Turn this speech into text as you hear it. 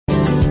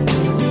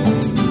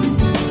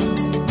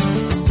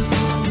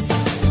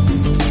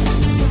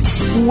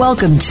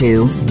Welcome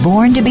to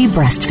Born to be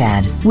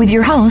Breastfed with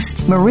your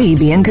host, Marie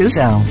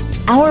Biancuzzo.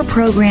 Our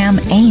program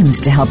aims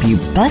to help you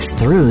bust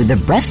through the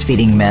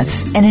breastfeeding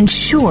myths and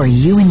ensure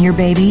you and your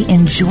baby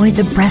enjoy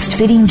the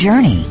breastfeeding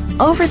journey.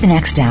 Over the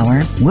next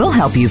hour, we'll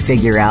help you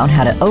figure out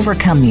how to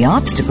overcome the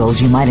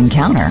obstacles you might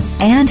encounter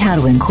and how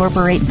to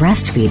incorporate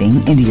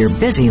breastfeeding into your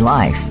busy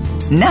life.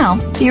 Now,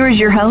 here is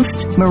your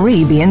host,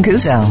 Marie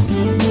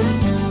Biancuzzo.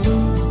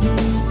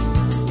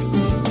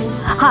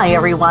 Hi,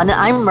 everyone.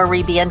 I'm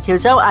Marie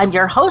Biancuzzo. I'm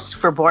your host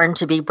for Born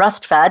to be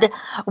Breastfed,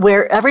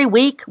 where every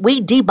week we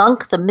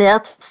debunk the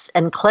myths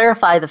and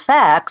clarify the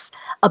facts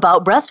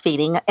about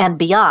breastfeeding and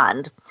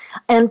beyond.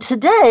 And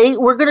today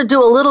we're going to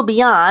do a little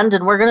beyond,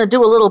 and we're going to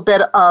do a little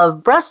bit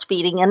of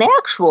breastfeeding. And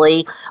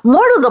actually,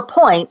 more to the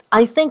point,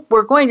 I think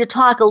we're going to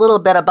talk a little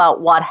bit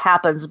about what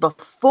happens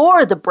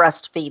before the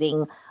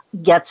breastfeeding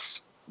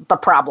gets the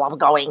problem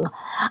going.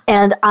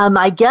 And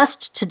my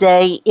guest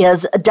today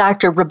is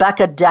Dr.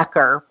 Rebecca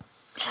Decker.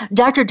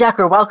 Dr.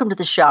 Decker, welcome to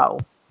the show.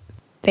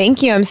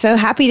 Thank you. I'm so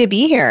happy to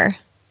be here.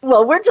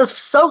 Well, we're just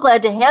so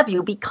glad to have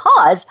you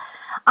because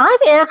I've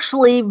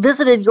actually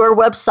visited your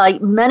website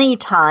many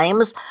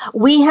times.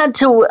 We had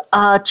to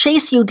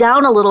chase you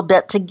down a little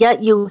bit to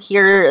get you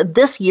here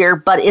this year,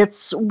 but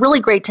it's really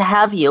great to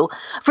have you.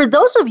 For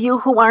those of you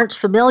who aren't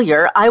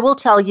familiar, I will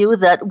tell you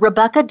that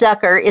Rebecca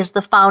Decker is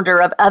the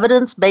founder of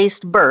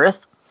Evidence-Based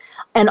Birth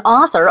and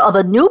author of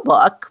a new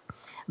book,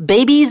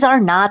 Babies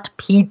Are Not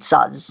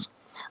Pizzas.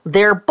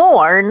 They're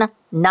born,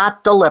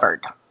 not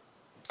delivered.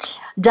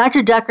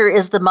 Dr. Decker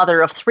is the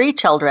mother of 3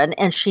 children,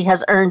 and she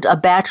has earned a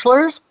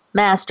bachelor's,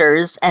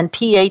 master's, and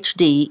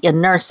PhD in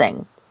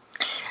nursing.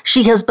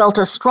 She has built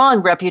a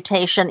strong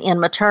reputation in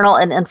maternal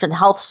and infant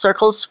health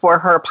circles for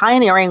her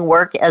pioneering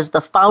work as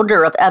the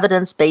founder of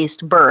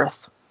Evidence-Based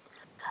Birth.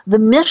 The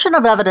mission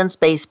of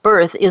Evidence-Based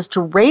Birth is to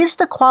raise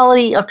the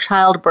quality of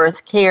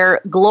childbirth care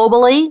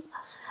globally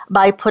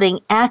by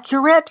putting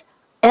accurate,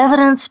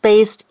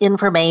 evidence-based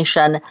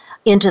information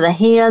into the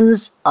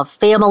hands of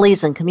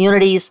families and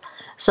communities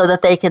so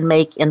that they can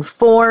make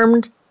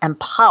informed,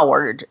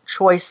 empowered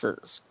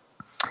choices.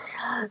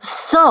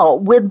 So,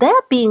 with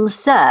that being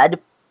said,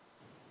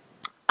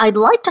 I'd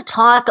like to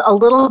talk a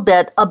little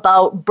bit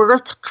about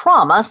birth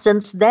trauma,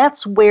 since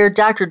that's where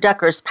Dr.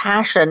 Decker's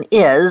passion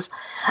is.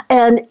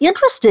 And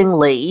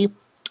interestingly,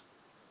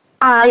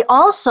 I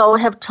also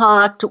have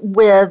talked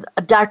with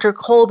Dr.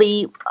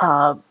 Colby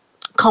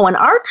Cohen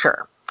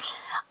Archer.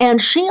 And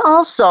she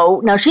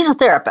also, now she's a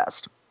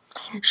therapist,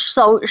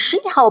 so she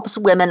helps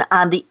women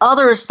on the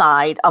other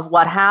side of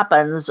what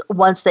happens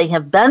once they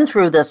have been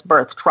through this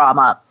birth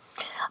trauma.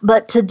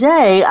 But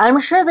today,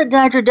 I'm sure that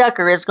Dr.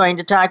 Decker is going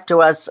to talk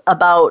to us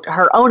about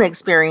her own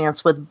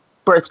experience with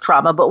birth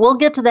trauma, but we'll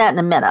get to that in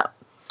a minute.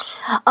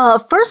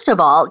 First of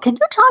all, can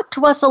you talk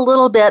to us a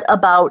little bit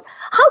about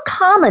how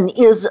common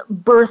is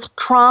birth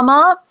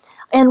trauma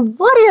and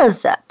what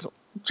is it?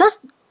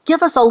 Just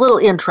give us a little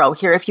intro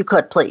here, if you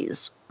could,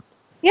 please.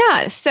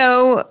 Yeah.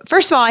 So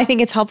first of all, I think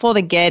it's helpful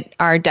to get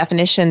our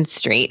definition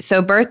straight.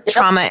 So birth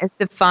trauma is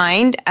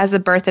defined as a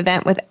birth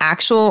event with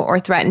actual or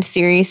threatened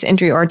serious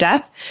injury or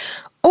death,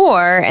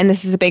 or, and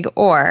this is a big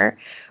or,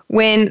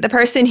 when the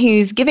person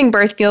who's giving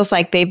birth feels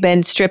like they've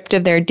been stripped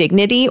of their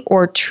dignity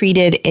or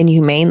treated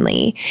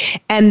inhumanely.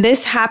 And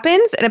this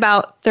happens at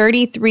about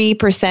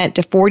 33%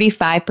 to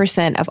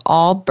 45% of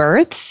all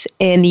births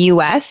in the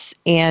U.S.,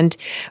 and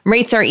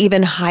rates are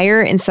even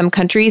higher in some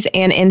countries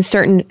and in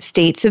certain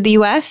states of the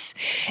U.S.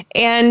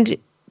 And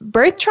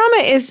birth trauma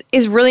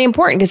is really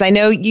important because I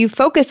know you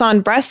focus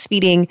on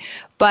breastfeeding,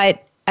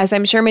 but as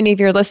I'm sure many of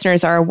your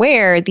listeners are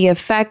aware, the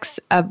effects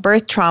of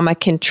birth trauma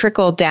can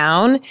trickle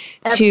down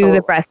to the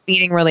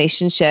breastfeeding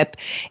relationship.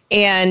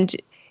 And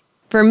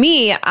for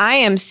me, I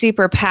am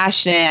super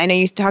passionate. I know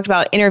you talked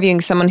about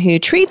interviewing someone who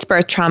treats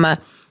birth trauma.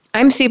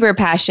 I'm super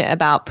passionate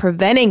about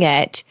preventing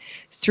it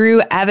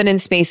through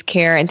evidence-based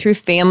care and through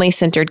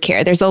family-centered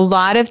care. There's a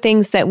lot of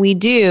things that we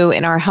do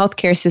in our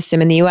healthcare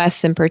system in the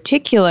U.S. in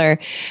particular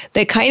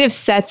that kind of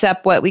sets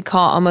up what we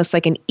call almost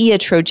like an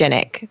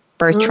iatrogenic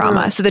birth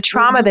trauma. So the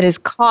trauma that is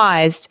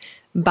caused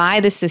by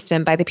the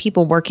system, by the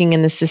people working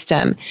in the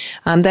system,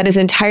 that is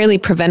entirely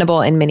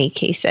preventable in many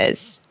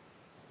cases.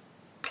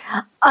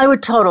 I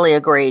would totally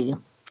agree.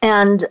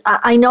 And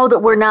I know that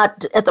we're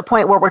not at the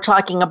point where we're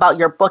talking about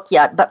your book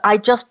yet, but I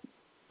just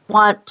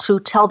want to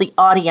tell the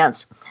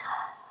audience,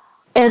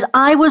 as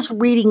I was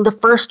reading the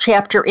first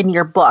chapter in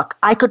your book,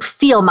 I could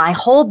feel my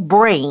whole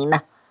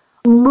brain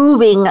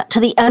moving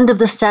to the end of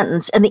the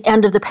sentence and the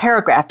end of the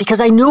paragraph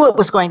because I knew it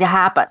was going to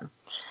happen.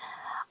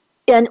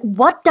 And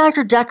what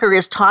Dr. Decker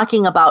is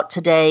talking about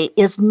today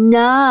is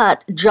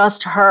not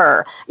just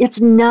her.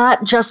 It's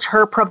not just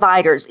her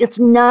providers. It's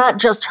not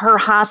just her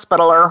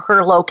hospital or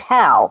her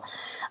locale.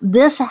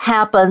 This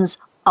happens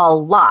a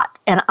lot.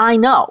 And I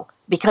know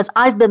because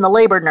I've been the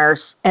labor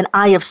nurse and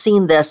I have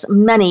seen this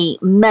many,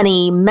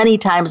 many, many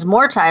times,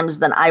 more times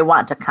than I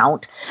want to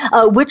count,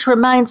 which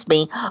reminds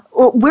me,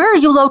 where are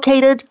you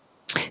located?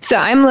 So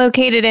I'm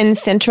located in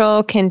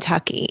central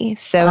Kentucky,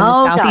 so in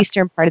the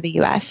southeastern part of the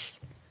U.S.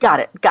 Got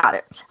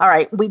it. All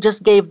right. We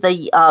just gave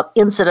the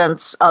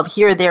incidents of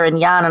here, there, and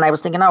yon, and I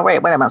was thinking, oh, wait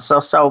a minute.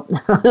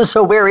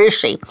 So where is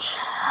she?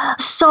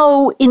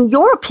 So in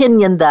your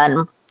opinion,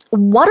 then,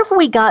 what have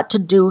we got to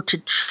do to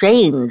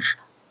change,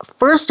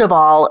 first of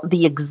all,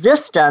 the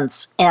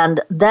existence and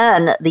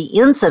then the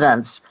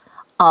incidence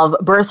of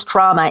birth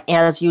trauma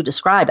as you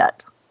describe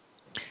it?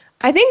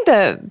 I think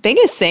the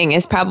biggest thing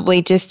is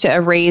probably just to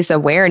raise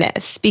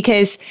awareness,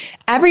 because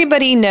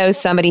everybody knows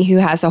somebody who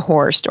has a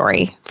horror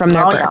story from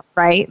their birth,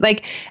 right?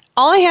 Like,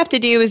 all I have to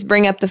do is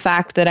bring up the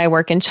fact that I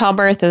work in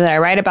childbirth, or that I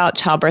write about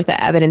childbirth at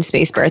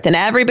Evidence-Based Birth, and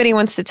everybody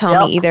wants to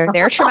tell me either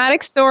their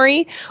traumatic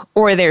story,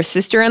 or their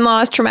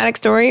sister-in-law's traumatic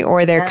story,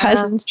 or their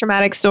cousin's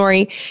traumatic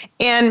story.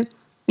 And,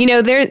 you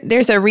know,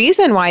 there's a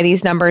reason why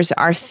these numbers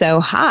are so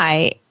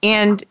high,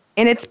 and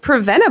it's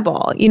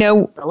preventable. You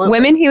know,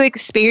 women who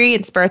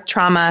experience birth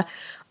trauma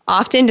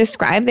often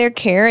describe their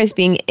care as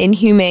being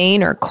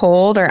inhumane or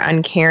cold or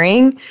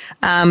uncaring.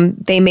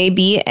 They may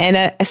be in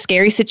a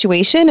scary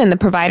situation and the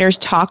providers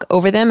talk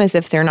over them as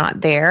if they're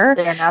not there.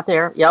 They're not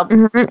there, yep.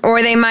 Mm-hmm.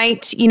 Or they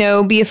might, you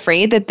know, be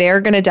afraid that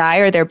they're going to die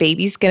or their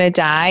baby's going to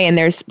die, and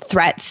there's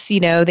threats,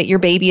 you know, that your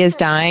baby is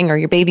dying or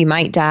your baby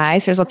might die.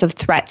 So there's lots of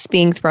threats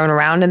being thrown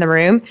around in the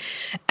room.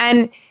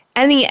 And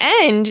in the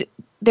end,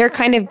 they're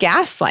kind of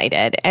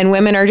gaslighted, and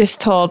women are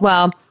just told,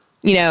 well,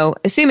 you know,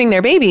 assuming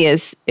their baby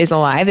is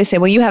alive, they say,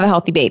 well, you have a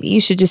healthy baby.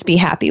 You should just be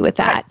happy with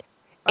that.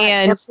 Right.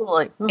 And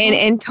absolutely. Mm-hmm.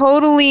 and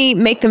totally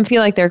make them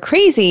feel like they're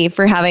crazy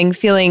for having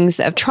feelings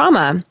of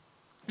trauma.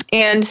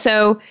 And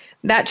so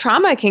that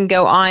trauma can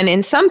go on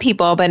in some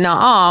people, but not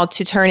all,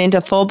 to turn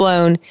into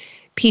full-blown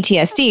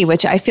PTSD,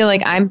 which I feel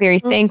like I'm very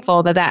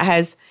thankful that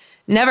has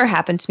never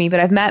happened to me,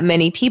 but I've met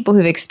many people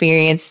who've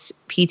experienced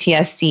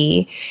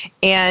PTSD.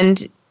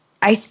 And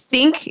I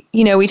think,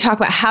 you know, we talk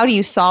about how do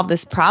you solve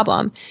this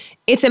problem?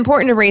 It's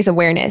important to raise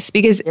awareness,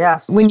 because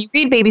when you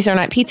read Babies Are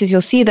Not Pizzas,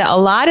 you'll see that a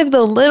lot of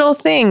the little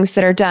things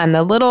that are done,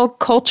 the little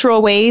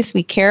cultural ways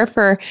we care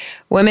for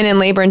women in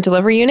labor and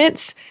delivery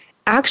units,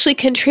 actually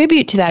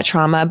contribute to that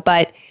trauma.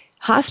 But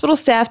hospital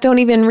staff don't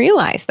even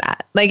realize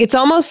that. Like, it's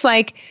almost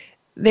like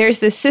there's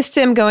this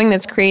system going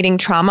that's creating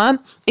trauma.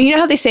 And you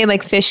know how they say,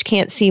 like, fish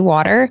can't see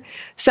water?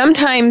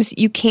 Sometimes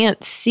you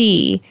can't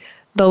see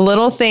the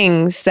little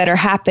things that are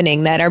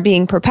happening that are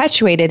being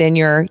perpetuated in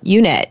your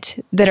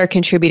unit that are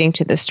contributing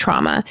to this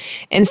trauma.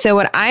 And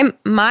so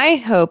my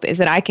hope is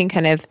that I can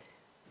kind of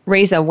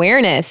raise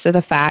awareness of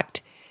the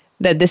fact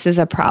that this is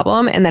a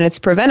problem and that it's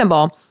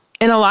preventable.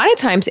 And a lot of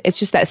times it's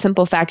just that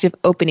simple fact of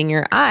opening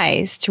your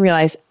eyes to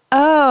realize,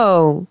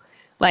 oh,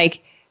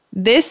 like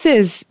this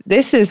is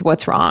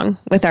what's wrong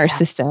with our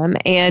system.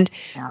 And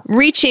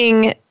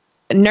reaching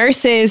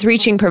nurses,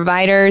 reaching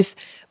providers,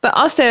 but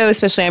also,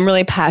 especially, I'm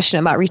really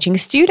passionate about reaching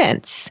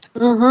students.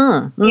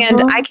 And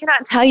I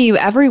cannot tell you,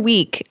 every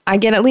week, I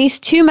get at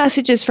least 2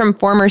 messages from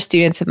former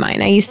students of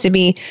mine. I used to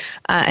be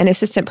an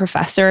assistant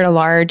professor at a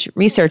large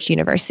research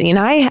university, and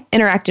I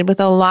interacted with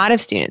a lot of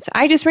students.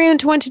 I just ran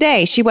into one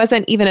today. She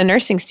wasn't even a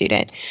nursing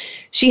student.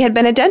 She had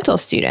been a dental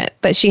student,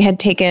 but she had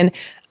taken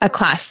a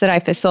class that I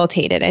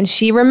facilitated, and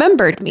she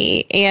remembered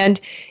me. And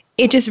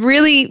it just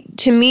really,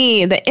 to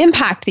me, the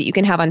impact that you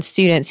can have on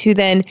students who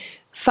then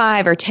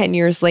 5 or 10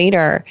 years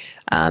later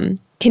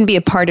can be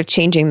a part of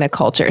changing the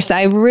culture. So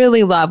I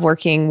really love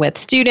working with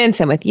students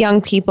and with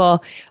young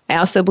people. I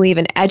also believe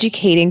in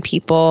educating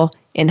people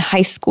in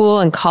high school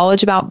and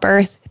college about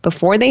birth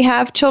before they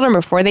have children,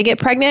 before they get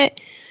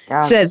pregnant,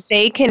 so that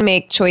they can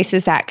make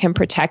choices that can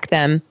protect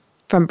them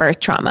from birth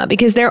trauma,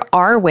 because there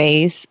are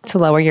ways to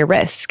lower your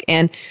risk.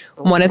 And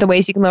one of the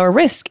ways you can lower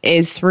risk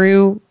is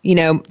through, you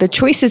know, the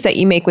choices that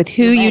you make with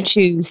who you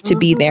choose to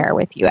be there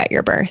with you at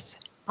your birth.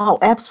 Oh,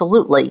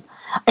 absolutely.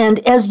 And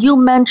as you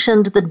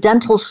mentioned the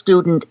dental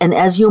student, and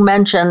as you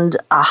mentioned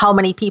how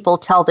many people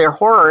tell their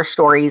horror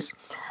stories,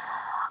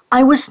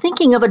 I was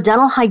thinking of a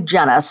dental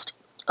hygienist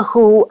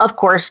who, of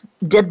course,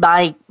 did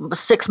my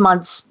 6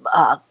 months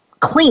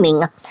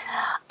cleaning.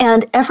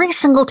 And every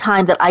single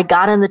time that I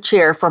got in the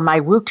chair for my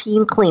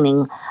routine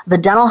cleaning, the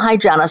dental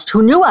hygienist,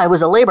 who knew I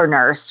was a labor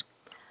nurse,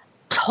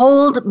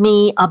 told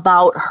me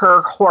about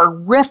her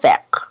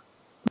horrific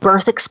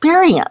birth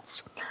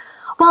experience.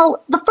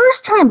 Well, the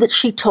first time that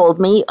she told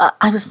me,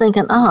 I was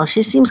thinking, oh,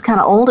 she seems kind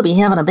of old to be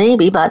having a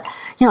baby. But,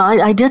 you know,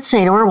 I did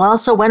say to her, well,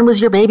 so when was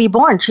your baby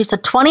born? She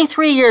said,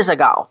 23 years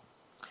ago.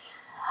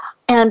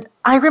 And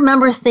I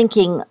remember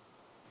thinking,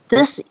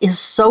 this is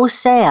so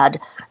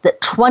sad that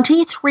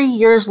 23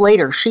 years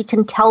later, she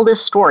can tell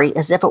this story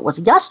as if it was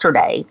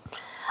yesterday.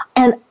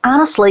 And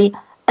honestly,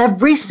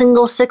 every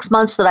single 6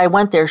 months that I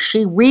went there,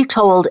 she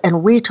retold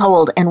and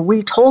retold and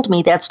retold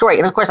me that story.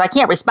 And of course, I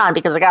can't respond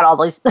because I got all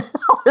this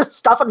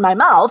stuff in my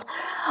mouth.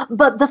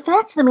 But the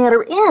fact of the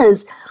matter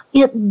is,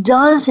 it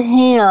does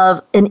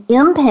have an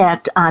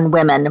impact on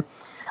women.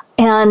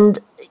 And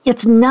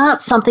it's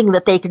not something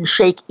that they can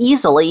shake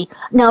easily.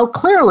 Now,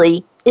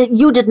 clearly,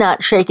 you did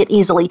not shake it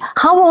easily.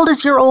 How old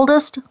is your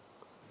oldest?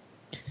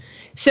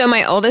 So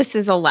my oldest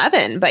is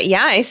 11, but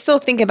yeah, I still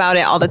think about it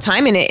all the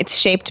time, and it's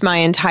shaped my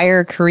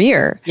entire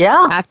career.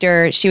 Yeah.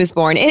 After she was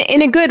born,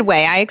 in a good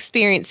way. I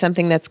experienced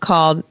something that's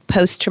called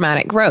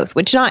post-traumatic growth,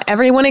 which not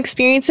everyone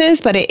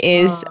experiences, but it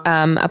is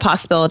a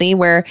possibility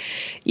where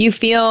you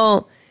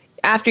feel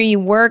after you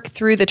work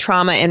through the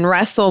trauma and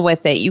wrestle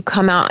with it, you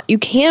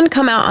can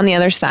come out on the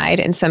other side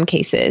in some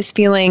cases,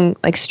 feeling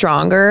like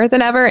stronger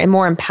than ever and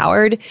more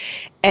empowered.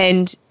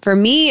 And for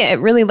me, it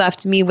really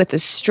left me with a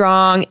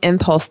strong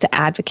impulse to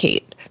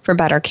advocate for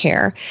better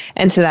care.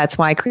 And so that's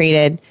why I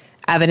created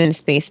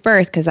Evidence-Based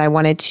Birth, because I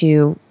wanted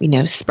to,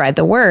 spread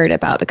the word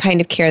about the kind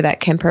of care that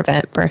can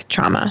prevent birth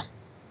trauma.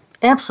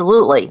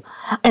 Absolutely.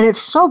 And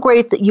it's so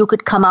great that you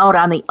could come out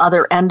on the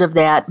other end of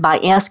that by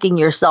asking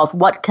yourself,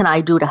 what can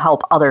I do to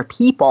help other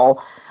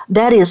people?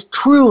 That is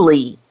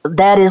true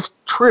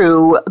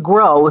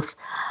growth.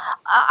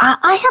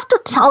 I have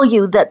to tell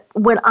you that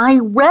when I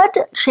read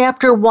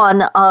chapter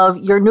 1 of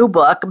your new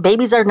book,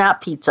 Babies Are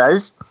Not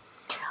Pizzas,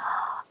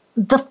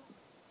 the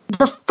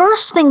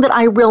first thing that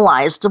I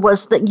realized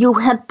was that you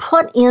had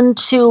put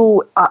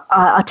into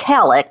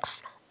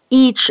italics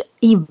each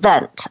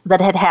event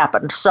that had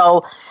happened.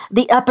 So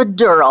the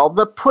epidural,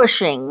 the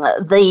pushing,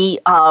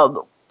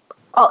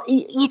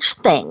 each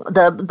thing,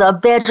 the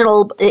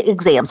vaginal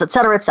exams, et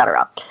cetera, et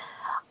cetera.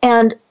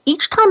 And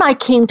each time I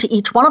came to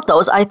each one of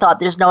those, I thought,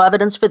 there's no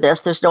evidence for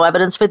this, there's no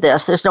evidence for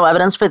this, there's no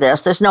evidence for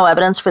this, there's no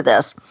evidence for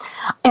this.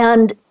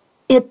 And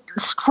it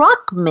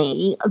struck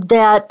me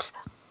that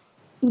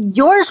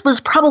yours was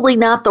probably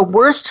not the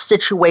worst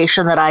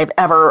situation that I've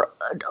ever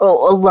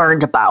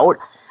learned about,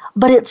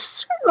 but it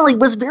certainly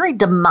was very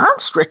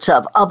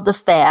demonstrative of the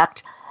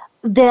fact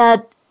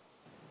that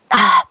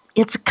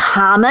it's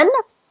common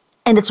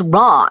and it's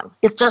wrong.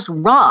 It's just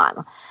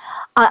wrong.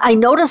 I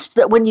noticed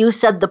that when you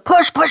said the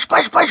push,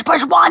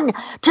 1,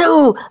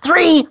 2,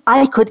 3,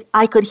 I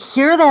could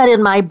hear that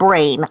in my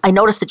brain. I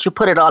noticed that you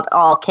put it on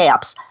all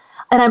caps.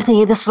 And I'm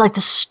thinking, this is like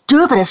the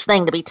stupidest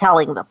thing to be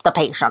telling the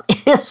patient.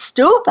 It's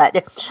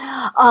stupid.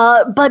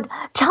 But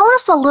tell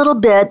us a little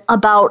bit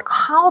about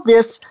how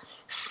this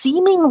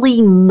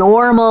seemingly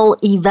normal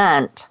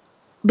event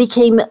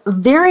became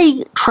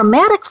very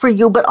traumatic for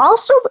you, but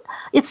also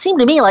it seemed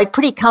to me like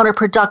pretty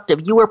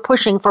counterproductive. You were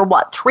pushing for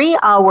 3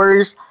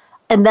 hours,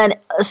 and then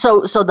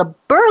so the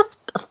birth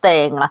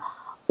thing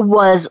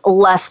was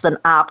less than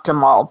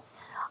optimal.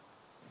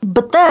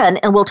 But then,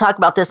 and we'll talk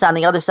about this on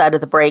the other side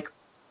of the break,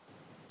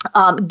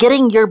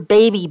 getting your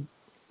baby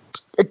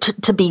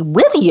to be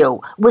with you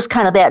was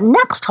kind of that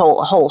next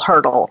whole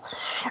hurdle.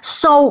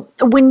 So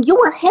when you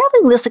were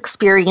having this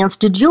experience,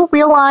 did you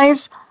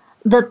realize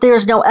that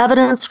there's no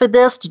evidence for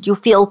this? Did you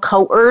feel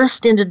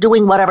coerced into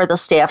doing whatever the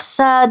staff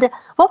said?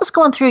 What was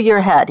going through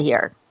your head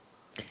here?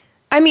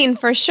 I mean,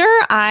 for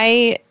sure,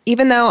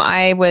 even though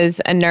I was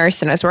a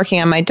nurse and I was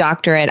working on my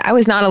doctorate, I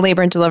was not a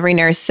labor and delivery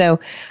nurse. So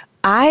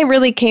I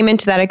really came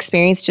into that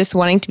experience just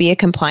wanting to be a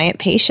compliant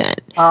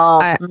patient.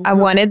 I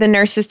wanted the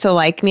nurses to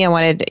like me. I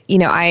wanted,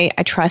 I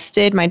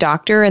trusted my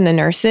doctor and the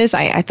nurses.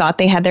 I thought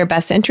they had their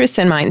best interests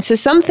in mind. So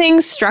some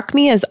things struck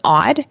me as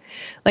odd,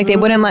 like they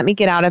wouldn't let me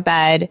get out of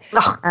bed.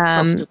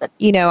 So stupid.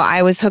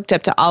 I was hooked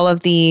up to all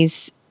of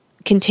these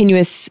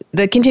continuous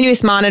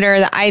monitor,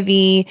 the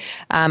IV.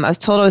 I was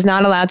told I was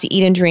not allowed to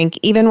eat and drink.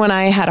 Even when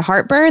I had a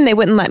heartburn, they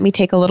wouldn't let me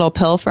take a little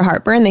pill for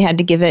heartburn. They had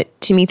to give it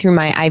to me through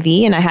my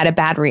IV, and I had a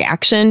bad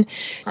reaction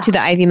to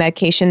the IV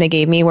medication they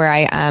gave me where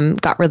I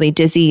got really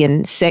dizzy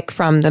and sick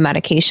from the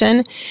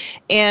medication.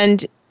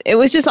 And it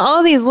was just all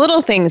of these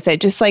little things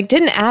that just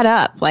didn't add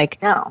up.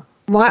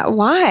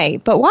 Why?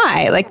 But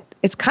why?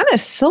 It's kind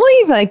of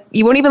silly.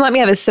 You won't even let me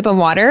have a sip of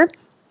water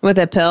with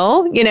a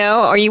pill,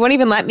 or you won't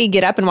even let me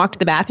get up and walk to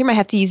the bathroom. I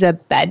have to use a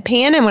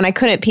bedpan. And when I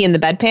couldn't pee in the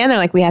bedpan, they're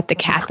like, we have to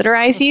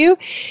catheterize you.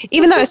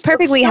 Even though I was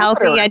perfectly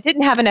healthy, I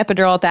didn't have an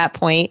epidural at that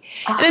point.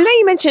 And I know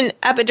you mentioned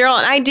epidural,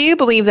 and I do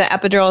believe that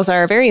epidurals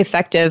are a very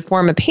effective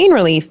form of pain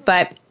relief.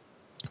 But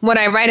what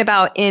I write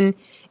about in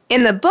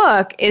the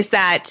book is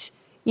that,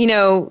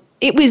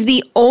 it was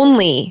the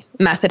only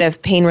method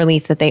of pain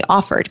relief that they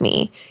offered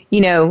me.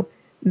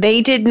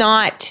 They did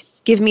not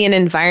give me an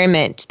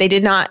environment. They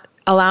did not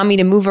allow me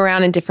to move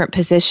around in different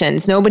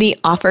positions. Nobody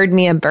offered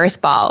me a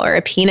birth ball or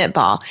a peanut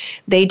ball.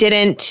 They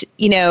didn't,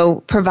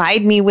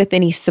 provide me with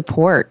any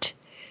support.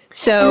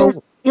 So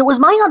it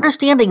was my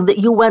understanding that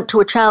you went to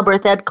a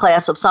childbirth ed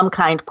class of some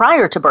kind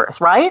prior to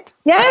birth, right?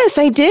 Yes,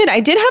 I did. I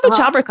did have a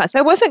childbirth class.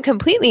 I wasn't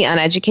completely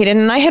uneducated,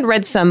 and I had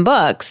read some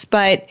books,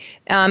 but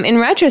in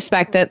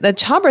retrospect, the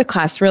childbirth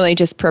class really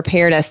just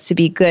prepared us to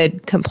be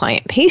good,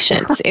 compliant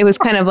patients. It was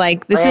kind of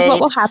like, this is what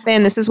will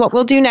happen. This is what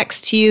we'll do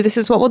next to you. This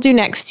is what we'll do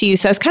next to you.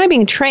 So I was kind of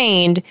being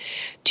trained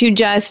to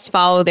just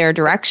follow their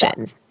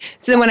directions.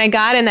 So when I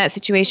got in that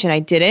situation, I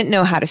didn't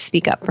know how to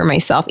speak up for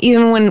myself.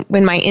 Even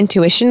when my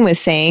intuition was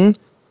saying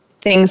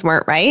things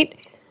weren't right,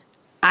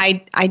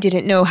 I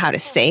didn't know how to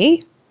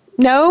say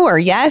no or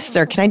yes,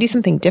 or can I do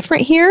something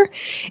different here?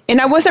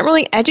 And I wasn't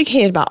really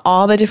educated about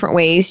all the different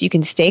ways you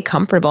can stay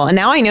comfortable. And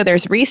now I know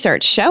there's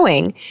research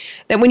showing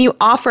that when you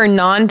offer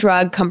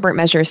non-drug comfort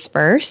measures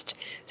first,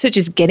 such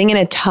as getting in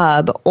a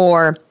tub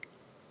or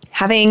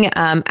having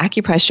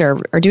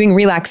acupressure or doing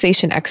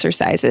relaxation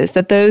exercises,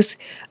 that those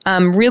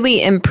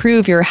really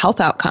improve your health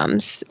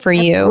outcomes for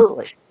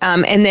you.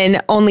 And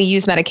then only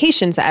use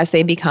medications as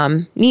they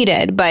become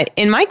needed. But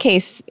in my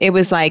case, it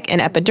was like an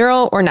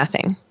epidural or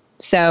nothing.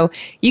 So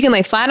you can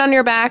lay flat on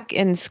your back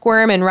and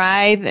squirm and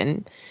writhe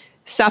and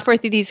suffer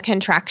through these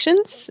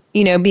contractions,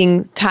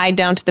 being tied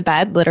down to the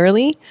bed,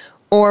 literally,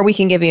 or we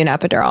can give you an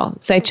epidural.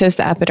 So I chose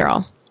the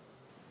epidural.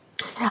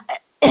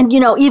 And,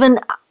 even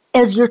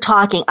as you're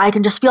talking, I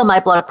can just feel my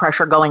blood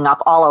pressure going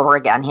up all over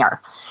again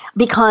here,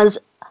 because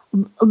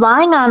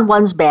lying on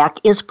one's back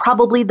is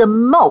probably the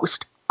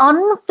most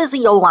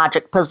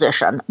unphysiologic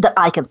position that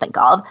I can think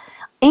of.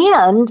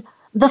 And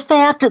the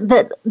fact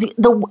that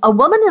a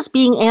woman is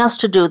being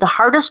asked to do the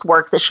hardest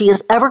work that she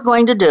is ever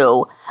going to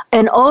do,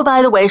 and oh,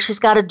 by the way, she's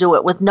got to do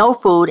it with no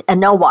food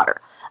and no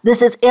water.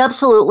 This is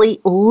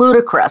absolutely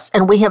ludicrous,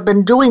 and we have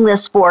been doing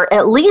this for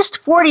at least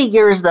 40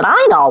 years that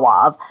I know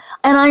of,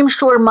 and I'm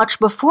sure much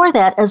before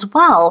that as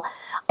well.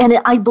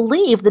 And I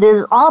believe that it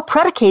is all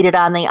predicated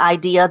on the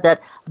idea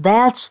that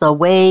that's the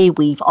way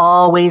we've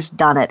always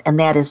done it, and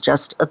that is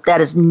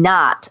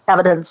not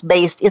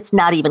evidence-based. It's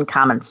not even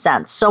common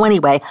sense. So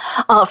anyway,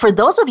 for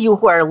those of you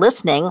who are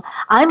listening,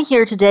 I'm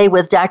here today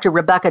with Dr.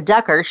 Rebecca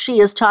Decker. She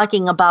is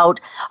talking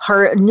about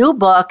her new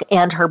book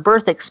and her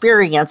birth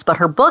experience, but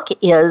her book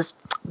is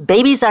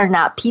Babies Are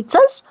Not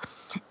Pizzas,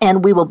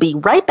 and we will be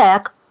right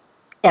back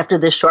after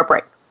this short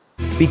break.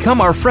 Become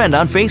our friend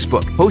on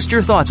Facebook. Post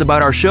your thoughts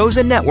about our shows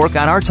and network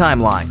on our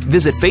timeline.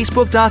 Visit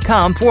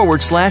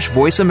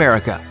Facebook.com/Voice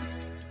America.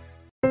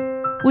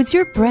 Was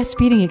your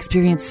breastfeeding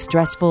experience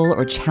stressful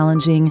or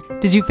challenging?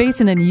 Did you face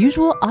an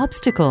unusual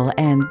obstacle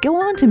and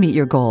go on to meet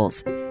your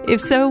goals?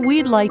 If so,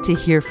 we'd like to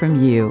hear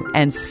from you,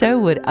 and so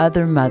would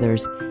other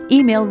mothers.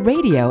 Email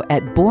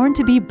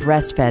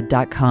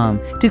radio@borntobebreastfed.com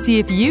to see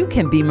if you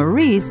can be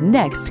Marie's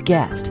next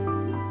guest.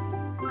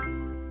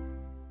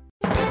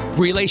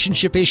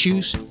 Relationship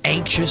issues?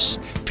 Anxious?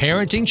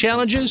 Parenting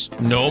challenges?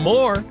 No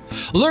more.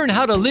 Learn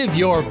how to live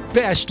your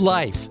best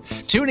life.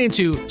 Tune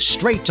into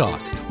Straight Talk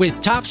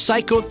with top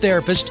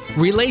psychotherapist,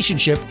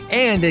 relationship,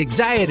 and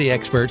anxiety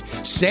expert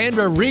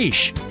Sandra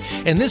Reish.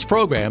 In this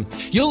program,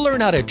 you'll learn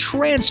how to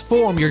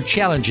transform your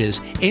challenges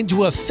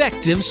into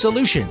effective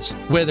solutions,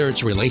 whether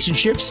it's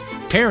relationships,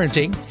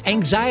 parenting,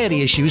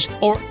 anxiety issues,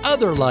 or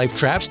other life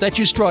traps that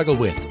you struggle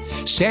with.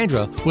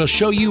 Sandra will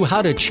show you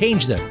how to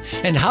change them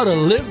and how to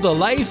live the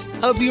life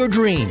of your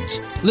dreams.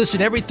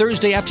 Listen every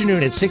Thursday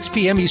afternoon at 6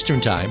 p.m.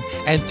 Eastern Time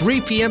and 3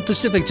 p.m.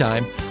 Pacific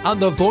Time on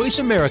the Voice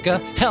America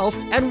Health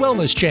and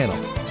Wellness Channel.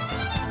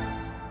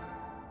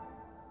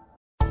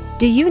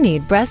 Do you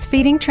need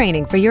breastfeeding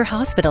training for your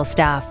hospital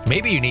staff?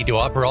 Maybe you need to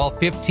offer all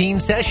 15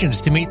 sessions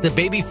to meet the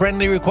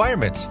baby-friendly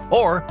requirements,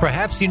 or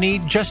perhaps you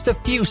need just a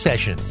few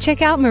sessions.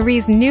 Check out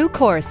Marie's new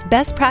course,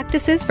 Best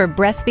Practices for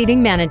Breastfeeding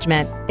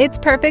Management. It's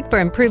perfect for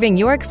improving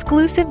your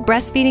exclusive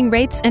breastfeeding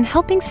rates and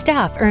helping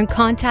staff earn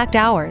contact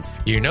hours.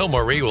 You know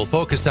Marie will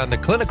focus on the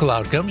clinical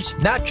outcomes,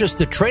 not just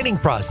the training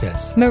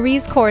process.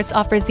 Marie's course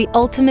offers the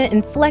ultimate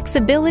in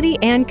flexibility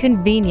and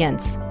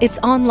convenience. It's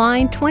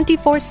online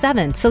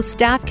 24/7, so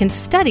staff can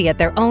study at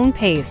their own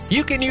pace.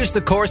 You can use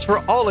the course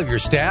for all of your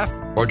staff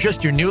or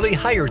just your newly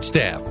hired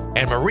staff.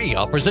 And Marie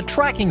offers a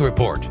tracking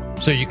report,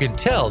 so you can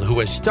tell who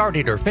has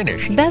started or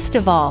finished. Best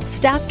of all,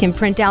 staff can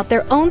print out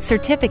their own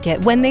certificate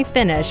when they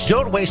finish.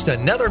 Don't waste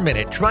another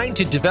minute trying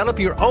to develop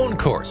your own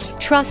course.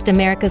 Trust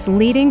America's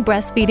leading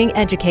breastfeeding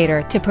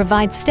educator to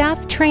provide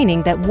staff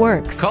training that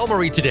works. Call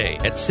Marie today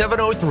at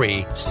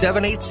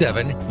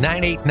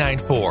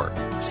 703-787-9894.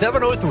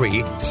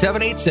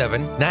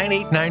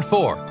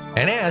 703-787-9894.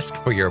 And ask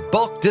for your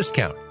bulk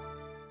discount.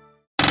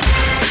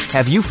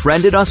 Have you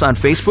friended us on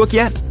Facebook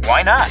yet?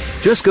 Why not?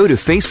 Just go to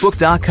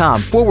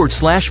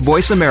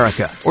Facebook.com/Voice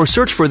America or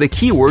search for the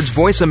keywords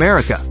Voice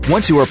America.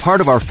 Once you are part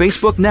of our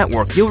Facebook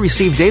network, you'll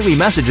receive daily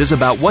messages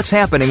about what's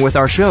happening with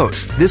our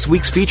shows, this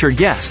week's featured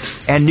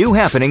guests, and new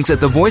happenings at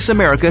the Voice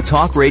America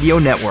Talk Radio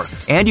Network.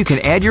 And you can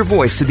add your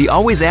voice to the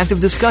always active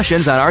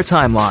discussions on our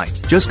timeline.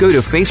 Just go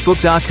to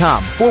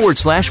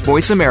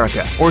Facebook.com/Voice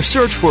America or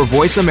search for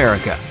Voice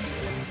America.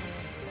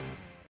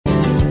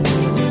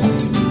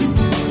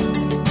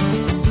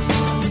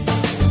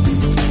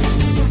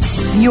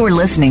 You're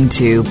listening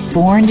to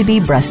Born to be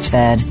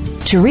Breastfed.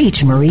 To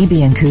reach Marie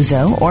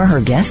Biancuzzo or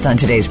her guest on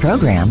today's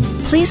program,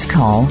 please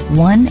call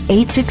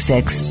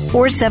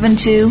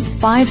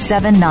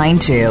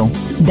 1-866-472-5792.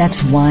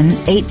 That's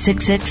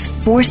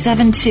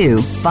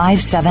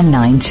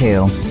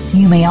 1-866-472-5792.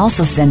 You may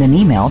also send an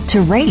email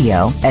to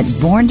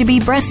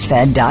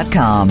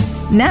radio@borntobebreastfed.com.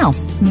 Now,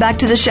 back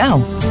to the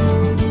show.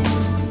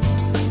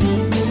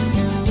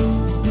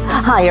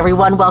 Hi,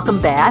 everyone.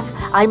 Welcome back.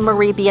 I'm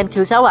Marie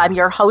Biancuzzo. I'm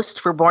your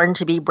host for Born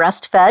to be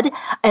Breastfed,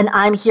 and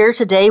I'm here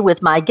today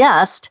with my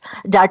guest,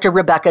 Dr.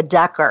 Rebecca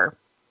Decker.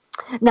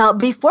 Now,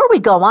 before we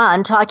go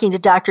on talking to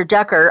Dr.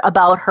 Decker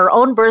about her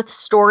own birth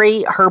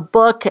story, her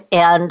book,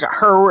 and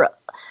her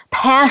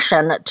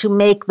passion to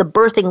make the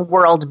birthing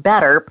world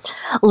better,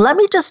 let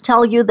me just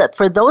tell you that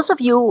for those of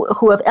you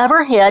who have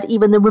ever had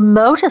even the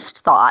remotest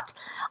thought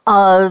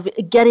of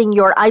getting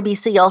your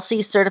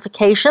IBCLC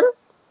certification,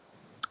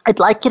 I'd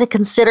like you to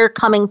consider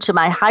coming to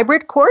my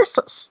hybrid course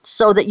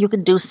so that you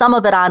can do some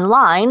of it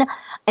online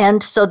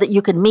and so that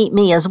you can meet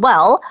me as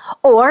well.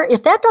 Or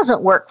if that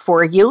doesn't work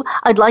for you,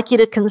 I'd like you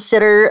to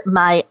consider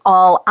my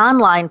all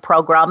online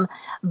program.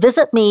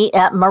 Visit me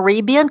at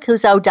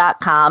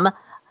mariebiancuzzo.com.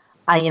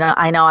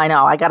 I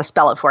know. I got to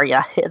spell it for you.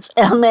 It's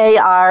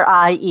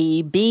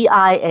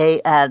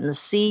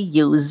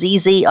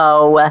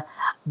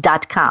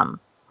MarieBiancuzzo.com.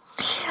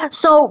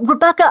 So,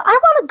 Rebecca, I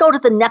want to go to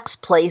the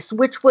next place,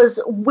 which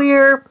was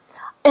where,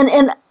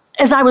 and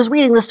as I was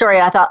reading the story,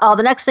 I thought,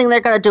 the next thing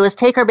they're going to do is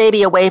take her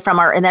baby away from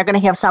her, and they're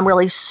going to have some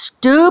really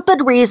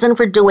stupid reason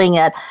for doing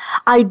it.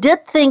 I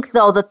did think,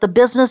 though, that the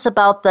business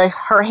about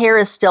her hair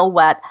is still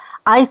wet,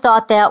 I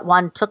thought that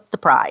one took the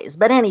prize.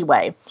 But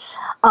anyway,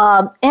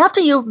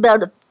 after you've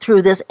been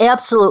through this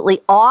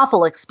absolutely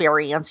awful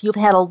experience, you've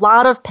had a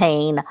lot of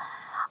pain.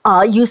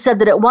 You said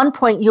that at one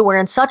point you were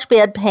in such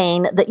bad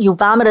pain that you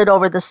vomited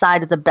over the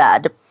side of the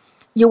bed.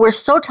 You were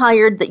so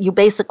tired that you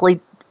basically,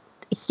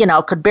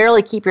 could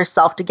barely keep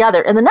yourself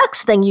together. And the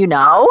next thing you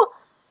know,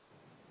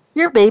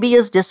 your baby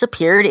has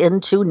disappeared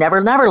into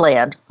Never Never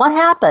Land. What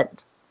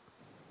happened?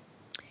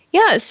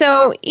 Yeah,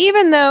 so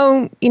even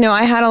though,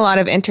 I had a lot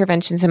of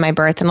interventions in my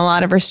birth and a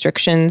lot of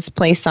restrictions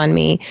placed on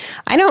me,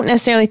 I don't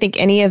necessarily think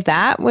any of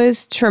that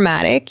was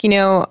traumatic.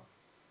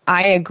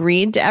 I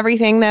agreed to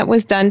everything that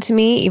was done to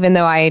me, even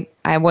though I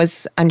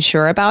was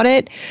unsure about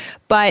it.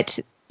 But,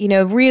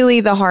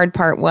 really the hard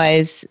part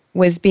was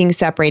being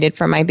separated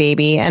from my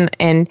baby.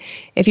 And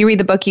if you read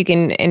the book, you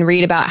can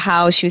read about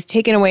how she was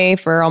taken away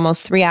for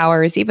almost 3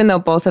 hours, even though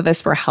both of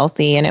us were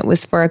healthy, and it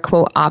was for a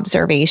quote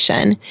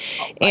observation.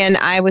 And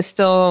I was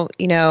still,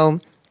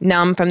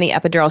 numb from the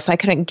epidural, so I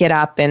couldn't get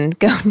up and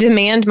go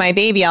demand my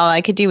baby. All I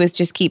could do was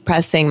just keep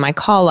pressing my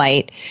call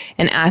light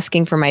and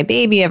asking for my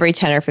baby every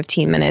 10 or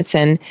 15 minutes.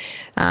 And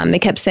they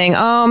kept saying,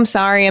 I'm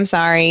sorry. And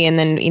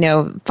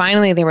then,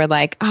 finally they were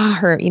like,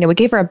 we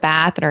gave her a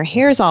bath and her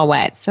hair's all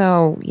wet.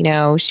 So,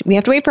 we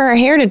have to wait for her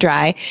hair to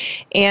dry.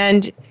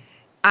 And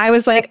I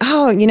was like,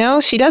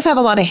 she does have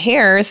a lot of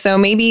hair, so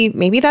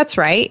maybe that's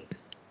right.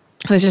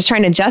 I was just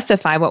trying to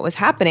justify what was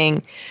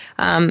happening.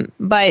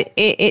 But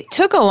it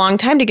took a long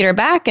time to get her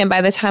back. And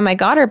by the time I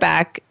got her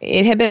back,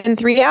 it had been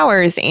 3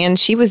 hours and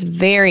she was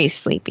very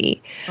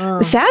sleepy.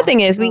 The sad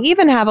thing is we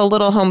even have a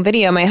little home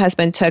video my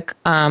husband took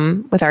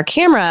with our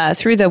camera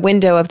through the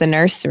window of the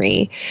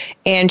nursery.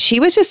 And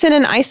she was just in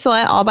an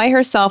isolate all by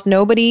herself,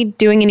 nobody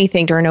doing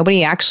anything to her,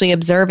 nobody actually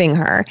observing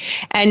her.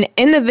 And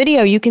in the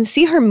video, you can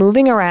see her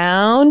moving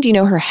around,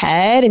 her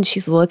head, and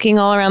she's looking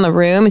all around the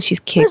room and she's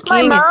kicking.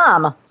 Where's my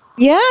mom?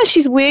 Yeah,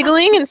 she's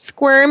wiggling and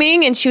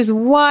squirming, and she was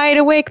wide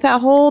awake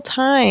that whole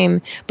time.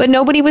 But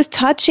nobody was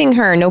touching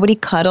her. Nobody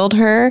cuddled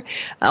her.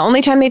 The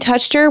only time they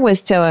touched her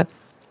was to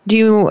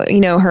do,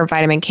 her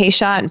vitamin K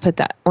shot and put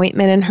the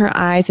ointment in her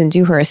eyes and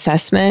do her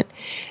assessment.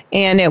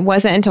 And it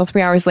wasn't until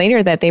 3 hours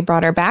later that they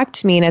brought her back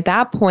to me. And at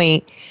that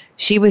point,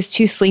 she was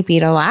too sleepy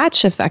to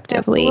latch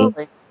effectively.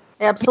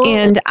 Absolutely.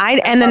 And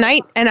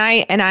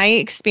I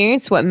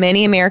experienced what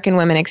many American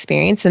women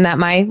experience, and that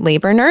my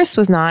labor nurse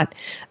was not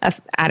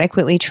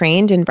adequately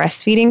trained in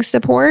breastfeeding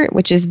support,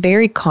 which is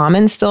very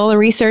common still, the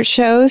research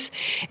shows,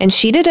 and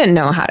she didn't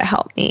know how to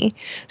help me.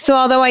 So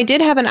although I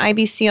did have an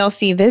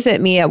IBCLC visit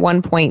me at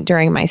one point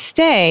during my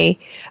stay,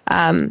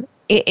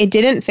 it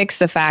didn't fix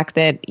the fact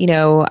that,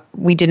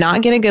 we did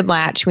not get a good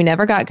latch. We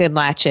never got good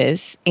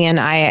latches, and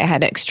I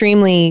had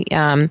extremely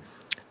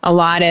a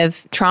lot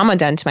of trauma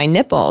done to my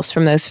nipples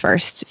from those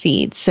first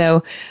feeds.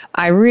 So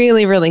I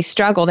really, really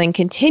struggled and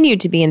continued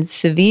to be in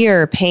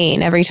severe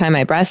pain every time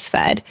I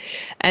breastfed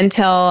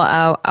until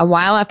a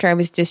while after I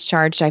was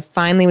discharged. I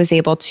finally was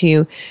able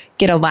to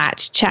get a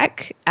latch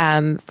check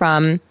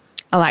from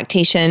a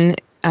lactation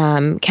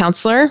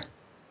counselor.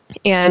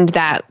 And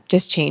that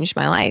just changed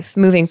my life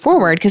moving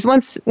forward. Because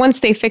once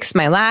they fixed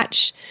my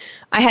latch,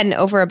 I had an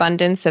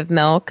overabundance of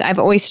milk. I've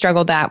always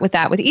struggled with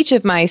that. With each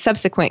of my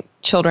subsequent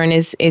children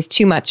is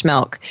too much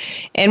milk.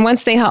 And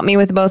once they helped me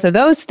with both of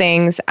those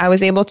things, I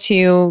was able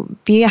to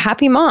be a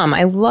happy mom.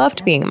 I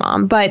loved being a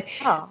mom. But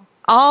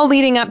all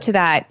leading up to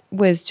that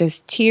was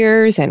just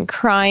tears and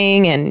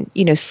crying and,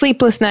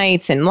 sleepless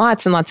nights and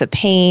lots of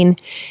pain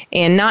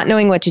and not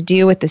knowing what to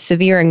do with the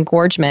severe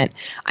engorgement.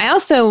 I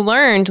also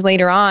learned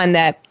later on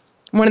that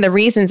one of the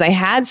reasons I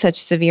had such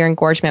severe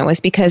engorgement was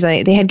because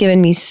they had given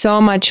me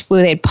so much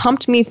fluid. They had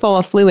pumped me full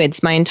of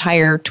fluids my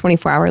entire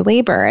 24-hour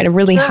labor at a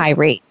really high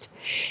rate.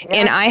 Yeah.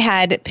 And I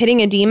had pitting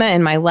edema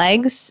in my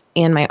legs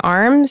and my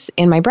arms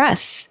and my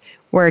breasts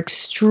were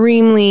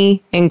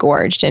extremely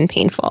engorged and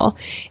painful.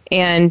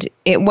 And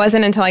it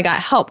wasn't until I got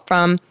help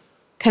from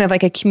kind of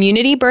like a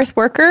community birth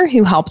worker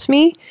who helped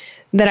me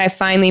that I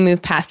finally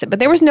moved past it. But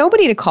there was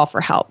nobody to call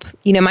for help.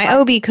 My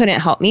OB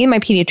couldn't help me. My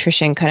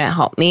pediatrician couldn't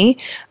help me.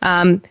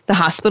 The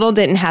hospital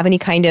didn't have any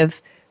kind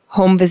of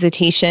home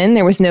visitation.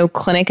 There was no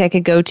clinic I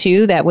could go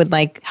to that would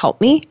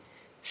help me.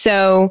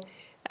 So,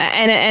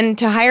 and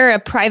to hire a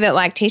private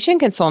lactation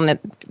consultant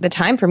at the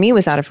time for me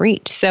was out of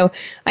reach. So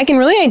I can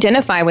really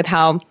identify with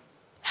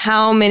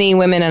how many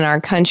women in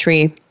our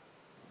country,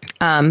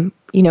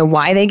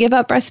 why they give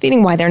up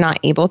breastfeeding, why they're not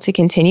able to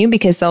continue,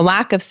 because the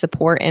lack of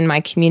support in my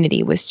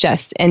community was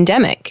just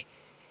endemic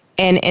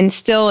and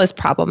still is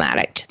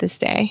problematic to this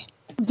day.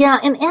 Yeah,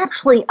 and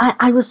actually,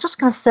 I was just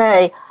going to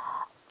say,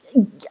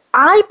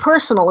 I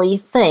personally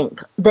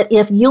think that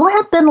if you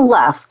had been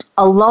left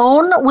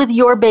alone with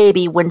your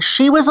baby when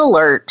she was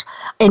alert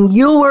and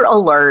you were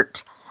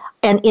alert,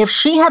 and if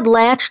she had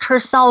latched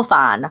herself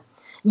on,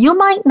 you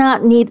might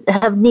not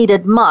have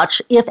needed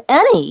much, if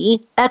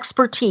any,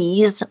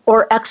 expertise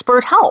or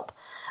expert help.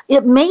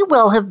 It may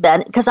well have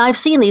been, because I've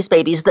seen these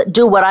babies that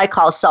do what I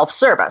call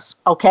self-service,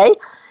 okay?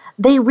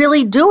 They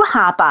really do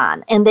hop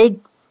on, and they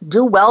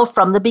do well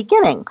from the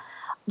beginning.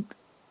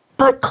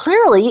 But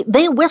clearly,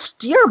 they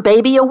whisked your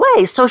baby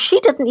away, so she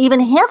didn't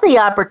even have the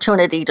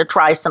opportunity to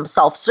try some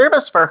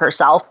self-service for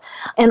herself.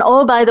 And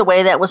oh, by the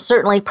way, that was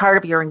certainly part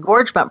of your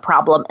engorgement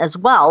problem as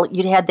well.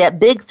 You had that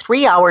big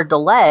 3-hour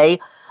delay,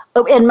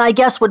 and my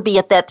guess would be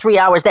at that 3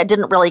 hours, that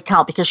didn't really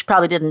count because she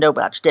probably didn't know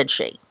much, did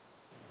she?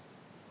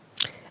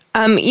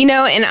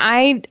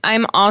 And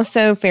I'm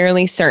also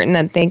fairly certain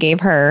that they gave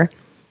her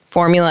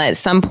formula at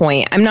some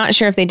point. I'm not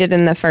sure if they did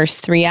in the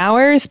first 3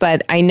 hours,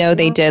 but I know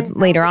they did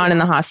later on in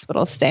the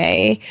hospital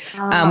stay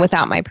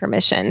without my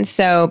permission.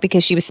 So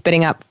because she was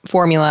spitting up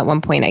formula at one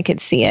point, I could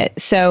see it.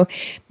 So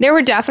there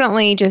were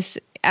definitely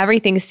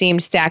everything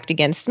seemed stacked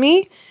against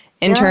me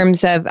in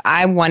terms of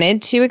I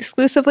wanted to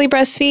exclusively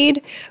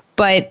breastfeed,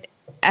 but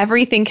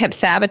everything kept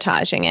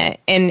sabotaging it.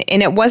 And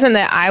it wasn't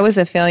that I was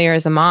a failure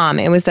as a mom.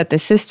 It was that the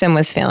system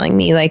was failing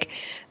me.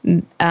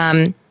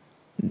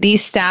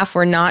 These staff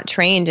were not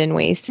trained in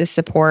ways to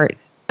support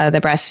the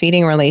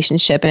breastfeeding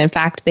relationship. And in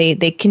fact,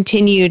 they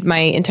continued my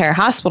entire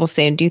hospital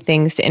stay to do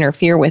things to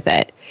interfere with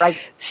it. Right.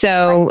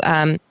 So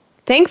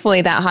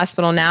thankfully, that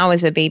hospital now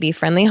is a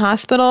baby-friendly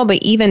hospital. But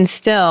even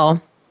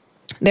still,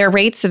 their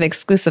rates of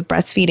exclusive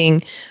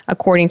breastfeeding,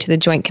 according to the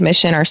Joint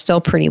Commission, are still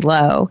pretty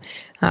low,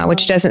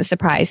 which doesn't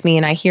surprise me.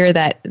 And I hear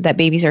that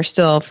babies are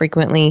still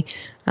frequently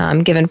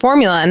given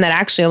formula, and that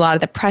actually a lot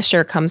of the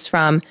pressure comes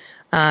from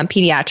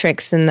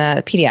pediatrics and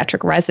the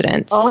pediatric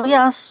residents. Oh,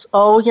 yes.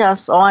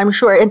 Oh, I'm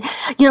sure. And,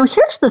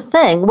 here's the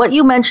thing, what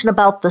you mentioned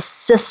about the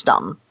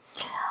system.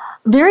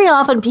 Very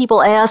often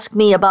people ask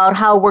me about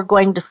how we're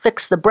going to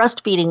fix the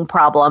breastfeeding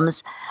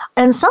problems.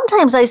 And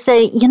sometimes I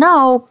say,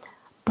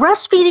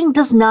 breastfeeding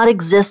does not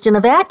exist in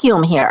a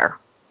vacuum here.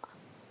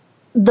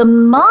 The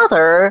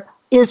mother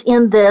is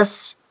in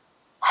this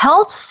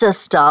health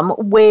system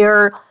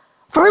where,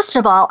 first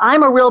of all,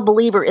 I'm a real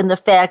believer in the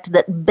fact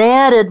that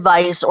bad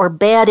advice or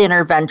bad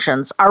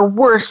interventions are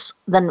worse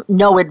than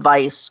no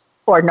advice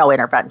or no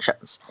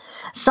interventions.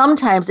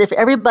 Sometimes if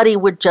everybody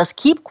would just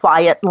keep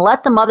quiet and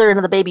let the mother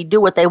and the baby do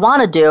what they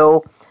want to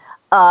do,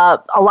 a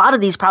lot of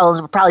these problems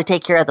would probably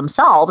take care of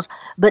themselves.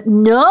 But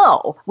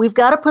no, we've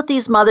got to put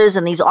these mothers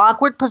in these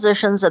awkward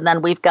positions, and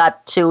then we've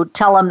got to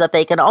tell them that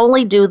they can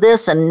only do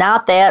this and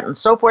not that, and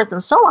so forth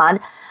and so on.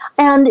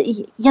 And,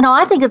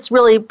 I think it's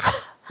really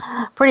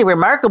pretty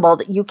remarkable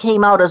that you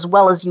came out as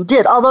well as you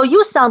did, although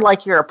you sound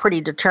like you're a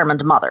pretty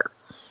determined mother.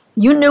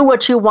 You knew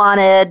what you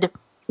wanted.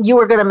 You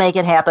were going to make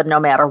it happen no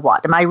matter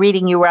what. Am I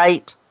reading you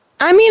right?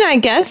 I mean, I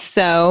guess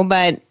so,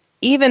 but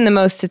even the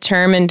most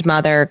determined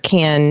mother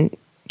can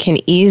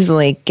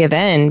easily give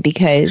in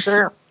because,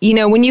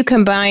 when you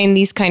combine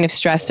these kind of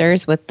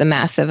stressors with the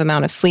massive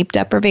amount of sleep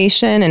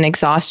deprivation and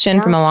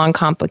exhaustion from a long,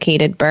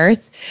 complicated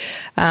birth,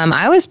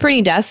 I was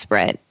pretty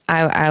desperate.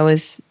 I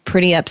was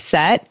pretty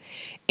upset.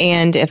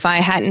 And if I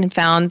hadn't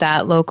found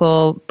that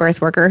local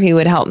birth worker who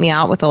would help me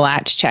out with a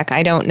latch check,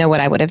 I don't know what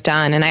I would have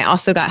done. And I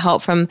also got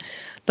help from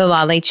the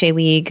La Leche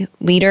League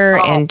leader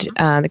and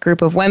the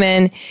group of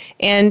women.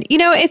 And,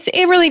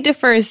 it really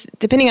differs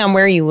depending on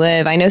where you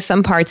live. I know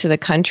some parts of the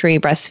country,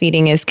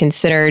 breastfeeding is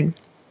considered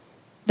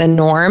the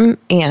norm,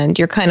 and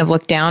you're kind of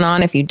looked down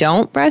on if you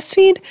don't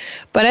breastfeed.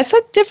 But it's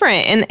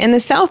different. In the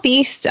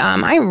Southeast,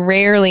 I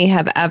rarely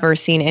have ever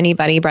seen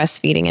anybody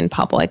breastfeeding in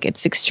public.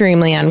 It's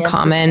extremely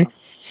uncommon.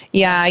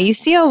 Yeah, you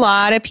see a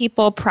lot of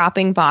people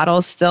propping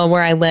bottles still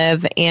where I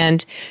live,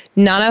 and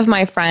none of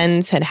my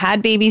friends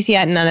had babies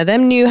yet. None of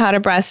them knew how to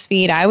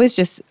breastfeed.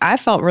 I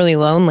felt really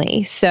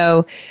lonely.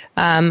 So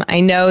I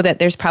know that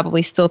there's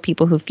probably still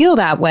people who feel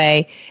that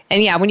way.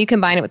 And yeah, when you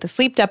combine it with the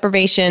sleep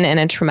deprivation and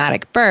a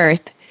traumatic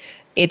birth,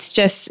 it's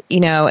just,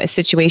 a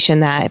situation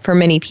that for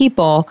many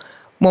people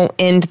won't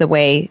end the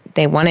way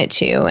they want it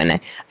to. And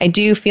I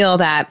do feel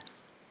that,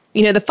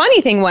 the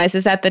funny thing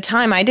is at the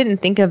time, I didn't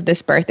think of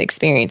this birth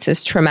experience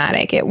as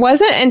traumatic. It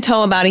wasn't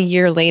until about a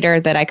year later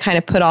that I kind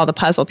of put all the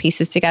puzzle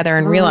pieces together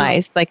and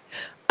realized,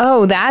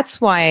 oh, that's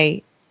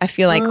why I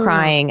feel like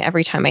crying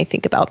every time I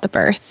think about the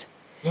birth.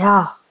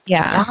 Yeah.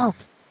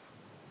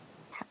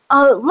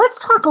 Let's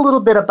talk a little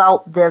bit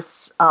about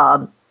this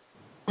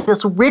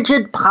this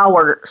rigid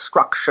power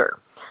structure.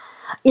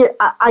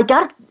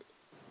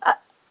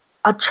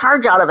 a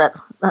charge out of it,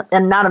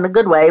 and not in a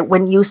good way,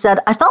 when you said,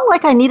 I felt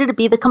like I needed to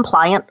be the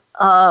compliant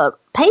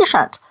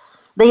patient.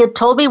 They had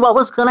told me what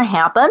was going to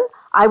happen.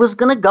 I was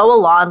going to go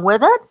along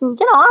with it. And,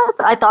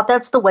 I thought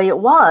that's the way it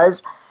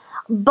was.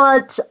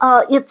 But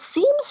it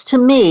seems to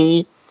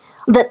me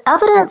that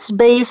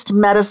evidence-based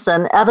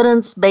medicine,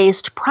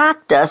 evidence-based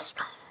practice,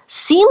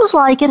 seems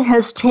like it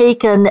has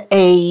taken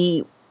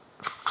a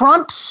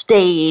front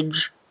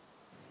stage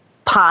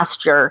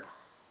posture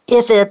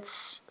if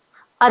it's,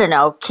 I don't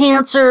know,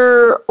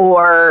 cancer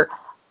or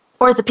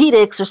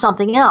orthopedics or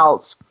something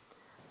else.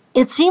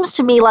 It seems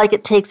to me like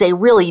it takes a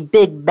really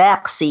big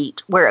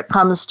backseat where it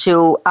comes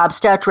to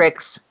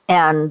obstetrics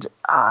and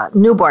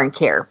newborn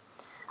care.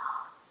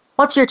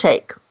 What's your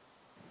take?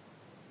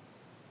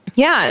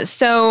 Yeah,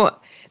 so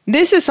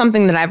this is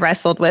something that I've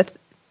wrestled with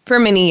for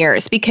many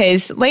years,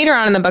 because later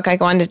on in the book, I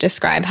go on to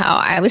describe how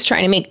I was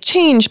trying to make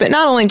change, but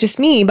not only just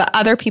me, but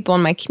other people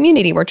in my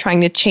community were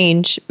trying to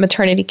change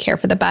maternity care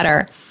for the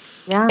better.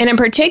 Yes. And in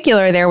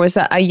particular, there was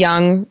a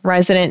young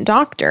resident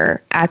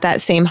doctor at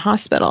that same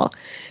hospital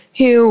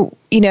who,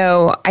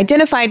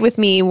 identified with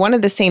me one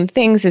of the same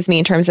things as me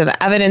in terms of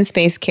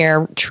evidence-based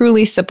care,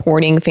 truly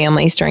supporting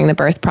families during the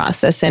birth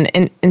process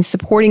and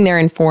supporting their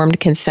informed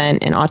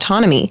consent and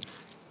autonomy.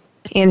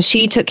 And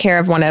she took care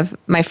of one of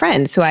my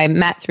friends who I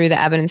met through the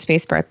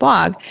Evidence-Based Birth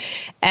blog.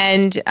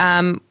 And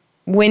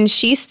when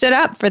she stood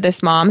up for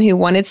this mom who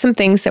wanted some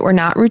things that were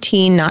not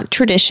routine, not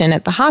tradition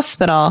at the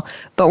hospital,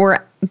 but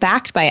were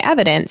backed by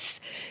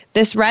evidence,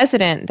 this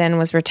resident then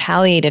was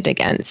retaliated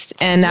against.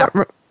 And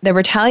the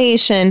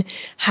retaliation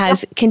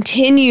has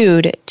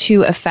continued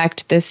to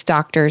affect this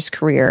doctor's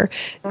career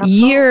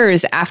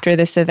years after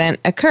this event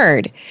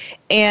occurred.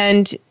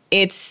 And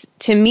it's,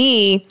 to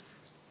me,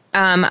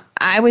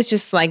 I was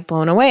just like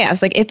blown away. I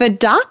was like, if a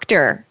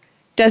doctor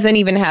doesn't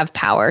even have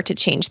power to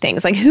change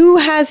things, like who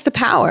has the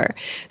power?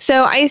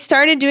 So I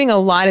started doing a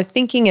lot of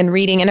thinking and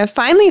reading, and I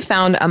finally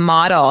found a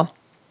model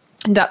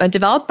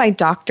developed by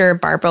Dr.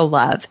 Barbara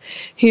Love,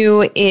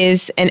 who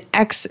is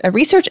a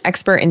research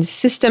expert in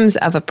systems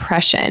of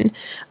oppression.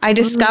 I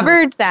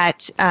discovered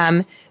that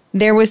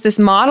there was this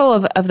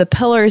model of the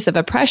pillars of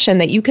oppression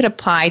that you could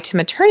apply to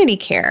maternity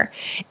care.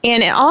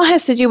 And it all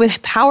has to do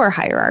with power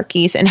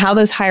hierarchies and how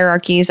those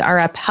hierarchies are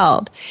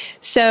upheld.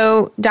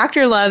 So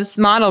Dr. Love's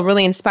model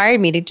really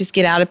inspired me to just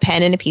get out a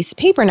pen and a piece of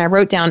paper, and I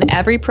wrote down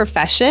every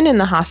profession in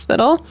the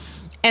hospital.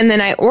 And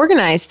then I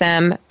organized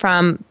them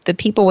from the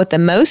people with the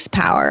most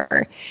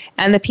power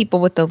and the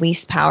people with the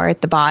least power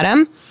at the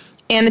bottom.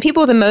 And the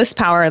people with the most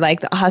power,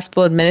 like the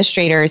hospital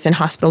administrators and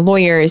hospital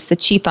lawyers, the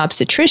chief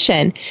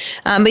obstetrician.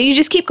 But you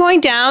just keep going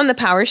down the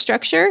power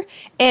structure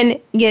and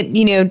get,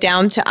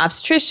 down to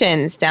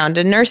obstetricians, down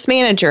to nurse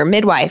manager,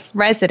 midwife,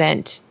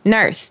 resident,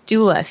 nurse,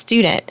 doula,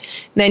 student.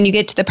 Then you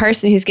get to the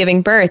person who's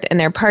giving birth and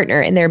their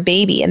partner and their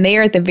baby, and they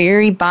are at the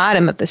very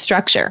bottom of the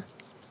structure.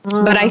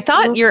 But I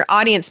thought your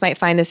audience might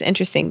find this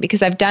interesting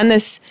because I've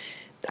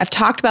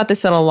talked about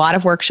this in a lot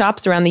of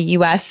workshops around the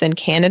US and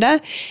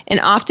Canada. And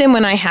often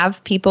when I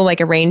have people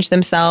arrange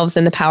themselves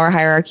in the power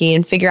hierarchy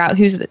and figure out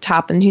who's at the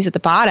top and who's at the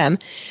bottom,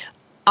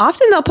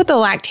 often they'll put the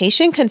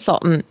lactation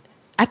consultant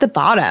at the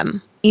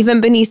bottom, even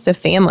beneath the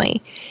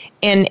family.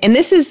 And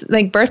this is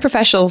birth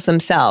professionals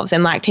themselves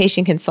and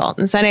lactation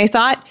consultants. And I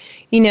thought,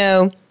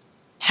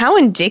 how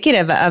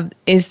indicative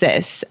is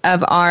this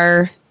of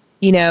our,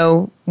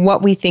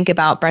 what we think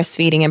about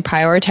breastfeeding and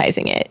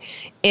prioritizing it?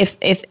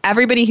 If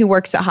everybody who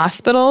works at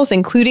hospitals,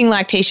 including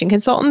lactation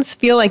consultants,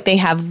 feel like they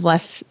have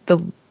the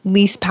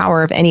least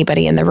power of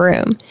anybody in the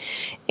room.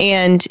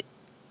 And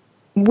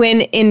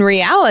when in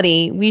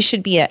reality, we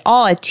should be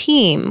all a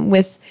team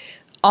with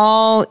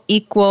all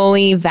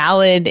equally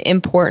valid,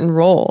 important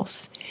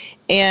roles.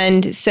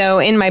 And so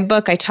in my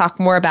book, I talk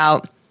more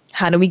about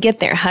how do we get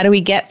there? How do we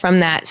get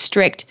from that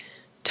strict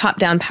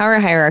top-down power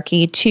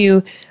hierarchy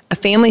to a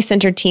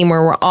family-centered team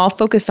where we're all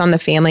focused on the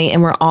family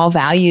and we're all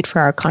valued for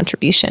our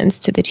contributions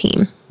to the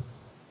team?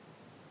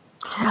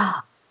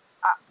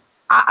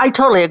 I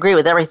totally agree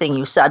with everything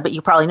you said, but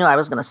you probably knew I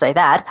was going to say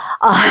that.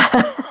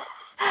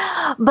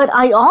 But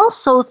I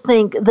also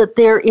think that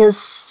there is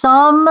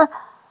some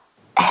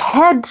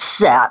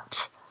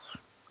headset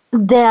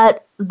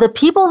that the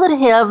people that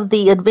have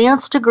the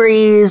advanced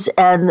degrees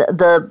and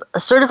the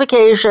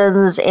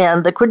certifications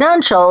and the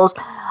credentials,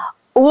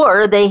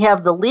 or they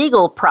have the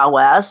legal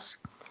prowess,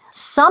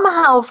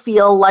 somehow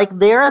feel like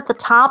they're at the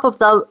top of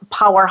the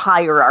power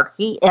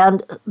hierarchy,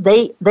 and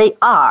they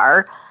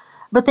are,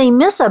 but they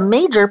miss a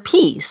major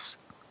piece,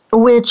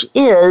 which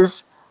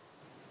is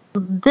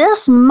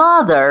this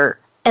mother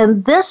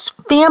and this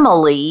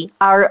family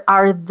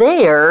are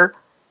there,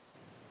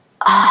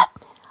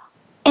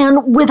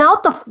 and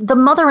without the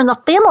mother and the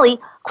family,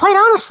 quite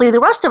honestly, the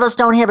rest of us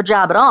don't have a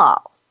job at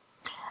all.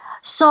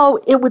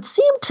 So it would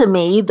seem to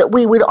me that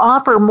we would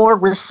offer more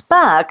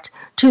respect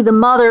to the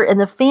mother and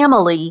the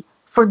family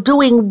for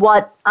doing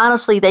what,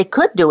 honestly, they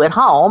could do at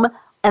home.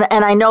 And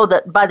I know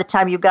that by the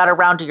time you got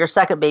around to your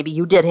second baby,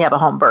 you did have a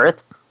home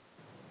birth.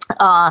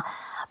 But,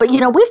 we've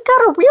got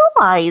to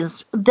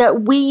realize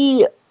that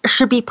we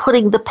should be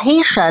putting the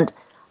patient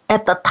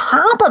at the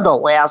top of the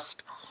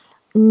list,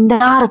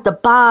 not at the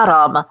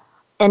bottom.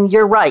 And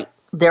you're right.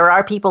 There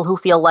are people who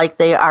feel like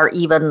they are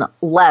even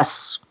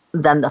less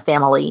than the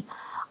family.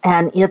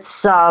 And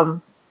it's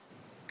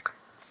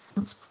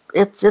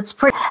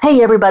pretty.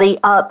 Hey, everybody,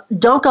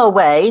 don't go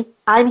away.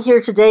 I'm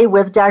here today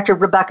with Dr.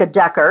 Rebecca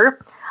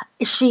Decker.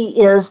 She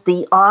is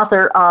the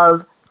author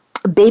of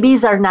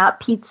Babies Are Not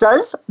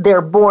Pizzas,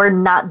 They're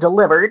Born Not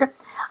Delivered.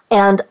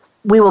 And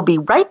we will be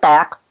right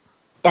back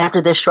after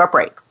this short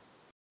break.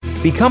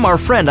 Become our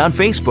friend on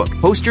Facebook.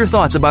 Post your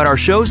thoughts about our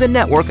shows and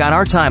network on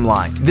our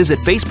timeline. Visit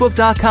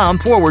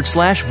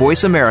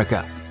facebook.com/Voice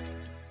America.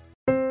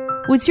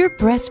 Was your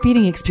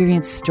breastfeeding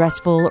experience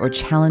stressful or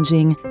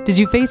challenging? Did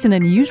you face an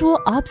unusual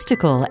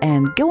obstacle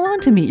and go on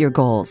to meet your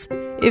goals?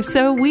 If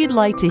so, we'd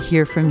like to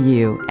hear from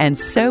you, and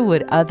so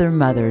would other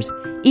mothers.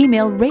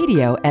 Email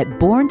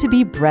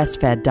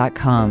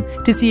radio@borntobebreastfed.com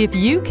to see if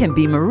you can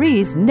be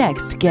Marie's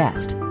next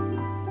guest.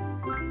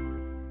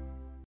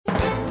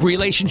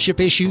 Relationship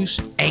issues?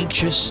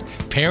 Anxious?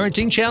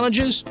 Parenting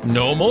challenges?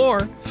 No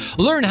more.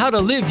 Learn how to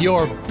live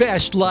your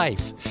best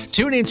life.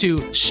 Tune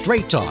into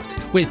Straight Talk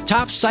with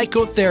top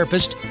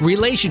psychotherapist,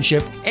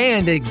 relationship,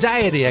 and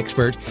anxiety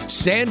expert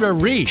Sandra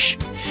Reish.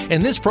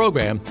 In this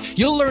program,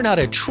 you'll learn how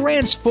to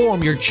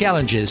transform your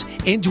challenges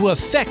into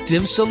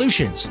effective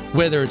solutions,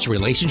 whether it's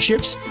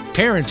relationships,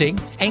 parenting,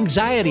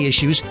 anxiety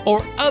issues,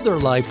 or other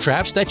life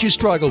traps that you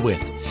struggle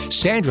with.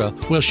 Sandra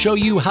will show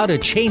you how to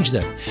change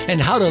them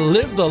and how to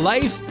live the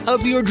life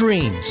of your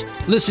dreams.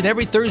 Listen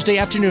every Thursday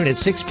afternoon at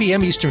 6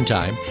 p.m. Eastern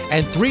Time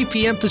and 3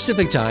 p.m.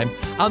 Pacific Time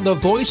on the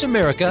Voice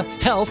America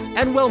Health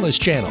and Wellness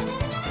Channel.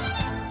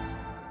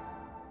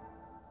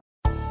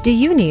 Do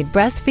you need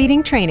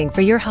breastfeeding training for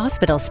your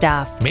hospital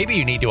staff? Maybe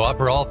you need to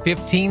offer all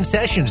 15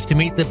 sessions to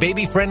meet the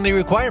baby-friendly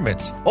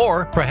requirements.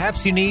 Or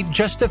perhaps you need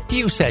just a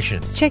few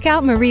sessions. Check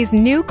out Marie's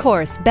new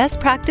course, Best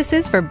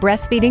Practices for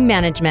Breastfeeding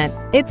Management.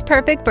 It's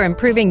perfect for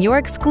improving your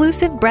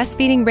exclusive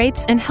breastfeeding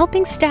rates and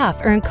helping staff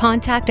earn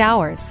contact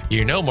hours.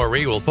 You know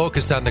Marie will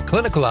focus on the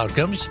clinical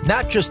outcomes,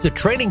 not just the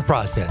training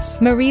process.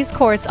 Marie's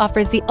course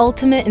offers the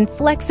ultimate in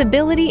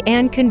flexibility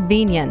and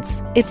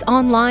convenience. It's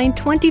online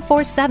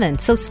 24/7,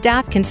 so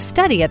staff can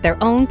study at their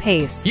own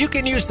pace. You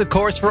can use the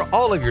course for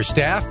all of your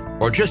staff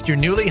or just your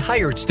newly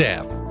hired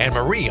staff. And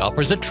Marie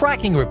offers a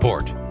tracking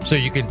report, so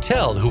you can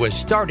tell who has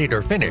started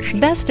or finished.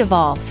 Best of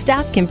all,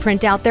 staff can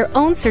print out their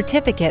own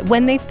certificate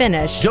when they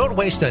finish. Don't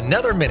waste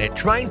another minute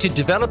trying to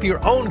develop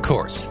your own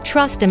course.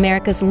 Trust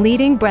America's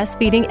leading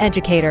breastfeeding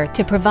educator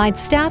to provide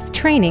staff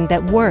training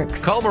that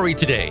works. Call Marie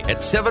today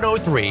at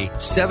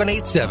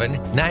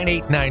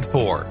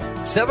 703-787-9894.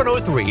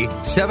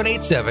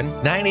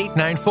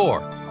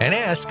 703-787-9894 and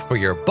ask for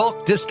your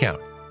bulk discount.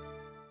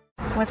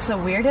 What's the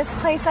weirdest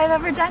place I've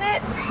ever done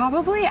it?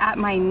 Probably at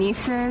my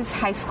niece's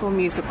high school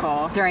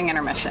musical during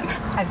intermission.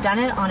 I've done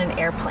it on an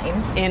airplane.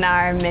 In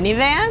our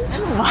minivan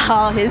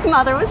while his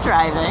mother was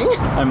driving.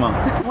 Hi, Mom.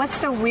 What's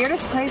the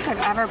weirdest place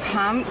I've ever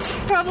pumped?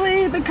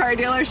 Probably the car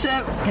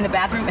dealership. In the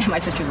bathroom at my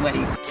sister's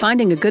wedding.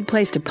 Finding a good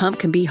place to pump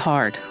can be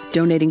hard.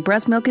 Donating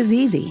breast milk is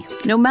easy.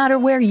 No matter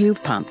where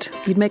you've pumped,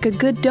 you'd make a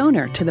good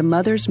donor to the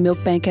Mother's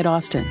Milk Bank at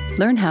Austin.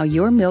 Learn how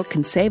your milk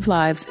can save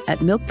lives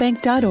at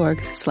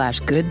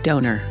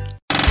milkbank.org/gooddonor.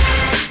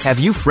 Have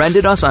you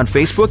friended us on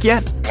Facebook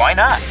yet? Why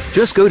not?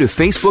 Just go to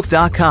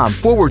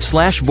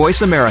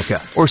facebook.com/Voice America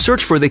or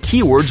search for the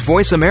keywords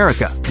Voice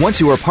America. Once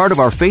you are part of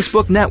our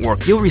Facebook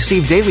network, you'll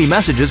receive daily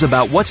messages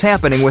about what's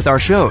happening with our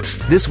shows,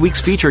 this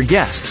week's featured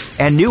guests,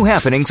 and new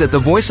happenings at the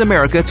Voice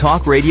America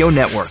Talk Radio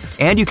Network.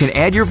 And you can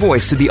add your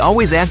voice to the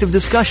always active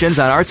discussions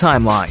on our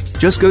timeline.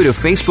 Just go to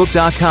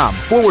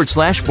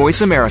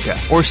facebook.com/Voice America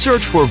or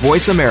search for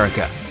Voice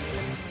America.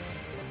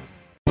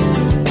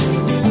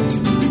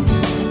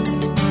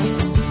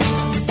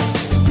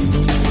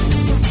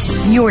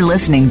 You're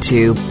listening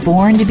to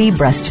Born to be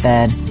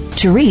Breastfed.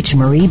 To reach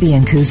Marie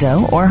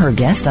Biancuzzo or her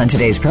guest on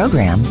today's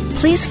program,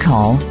 please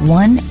call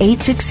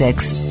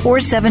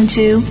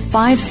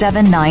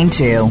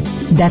 1-866-472-5792.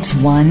 That's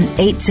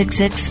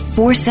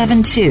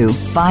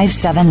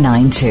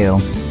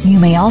 1-866-472-5792. You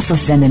may also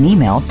send an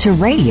email to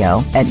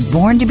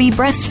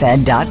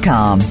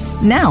radio@borntobebreastfed.com.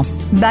 Now,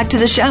 back to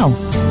the show.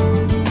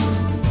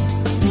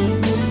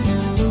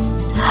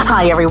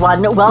 Hi,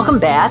 everyone. Welcome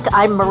back.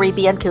 I'm Marie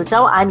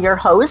Biancuzzo. I'm your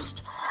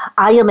host.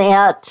 I am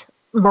at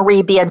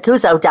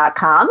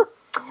mariebiancuzzo.com,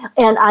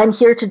 and I'm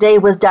here today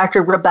with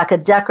Dr. Rebecca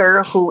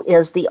Decker, who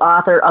is the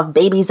author of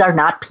Babies Are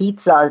Not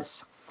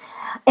Pizzas.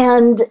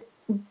 And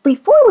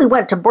before we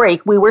went to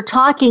break, we were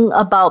talking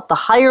about the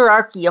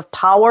hierarchy of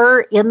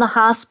power in the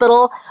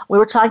hospital. We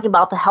were talking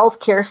about the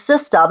healthcare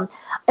system.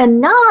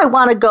 And now I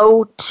want to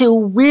go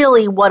to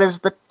really what is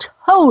the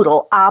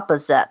total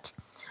opposite,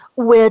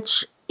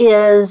 which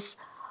is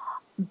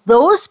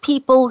those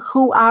people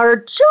who are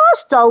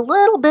just a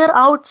little bit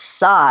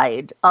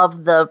outside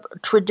of the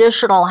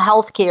traditional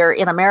healthcare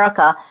in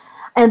America,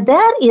 and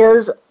that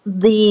is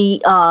the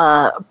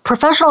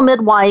professional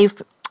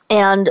midwife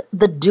and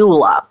the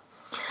doula.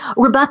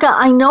 Rebecca,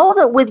 I know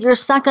that with your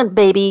second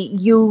baby,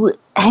 you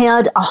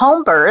had a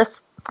home birth,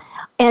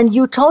 and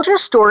you told your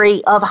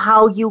story of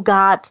how you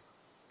got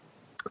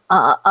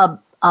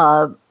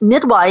a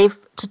midwife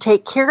to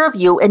take care of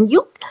you, and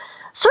you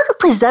sort of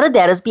presented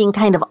that as being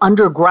kind of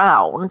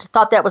underground.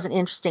 Thought that was an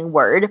interesting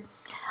word.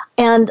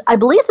 And I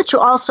believe that you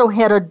also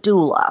had a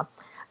doula.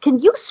 Can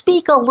you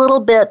speak a little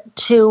bit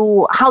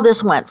to how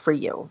this went for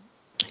you?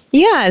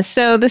 Yeah,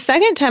 so the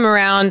second time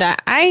around,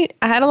 I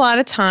had a lot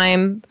of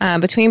time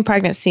between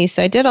pregnancies,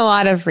 so I did a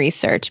lot of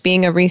research,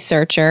 being a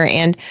researcher,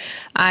 and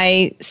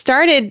I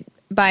started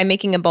by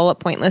making a bullet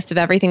point list of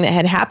everything that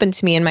had happened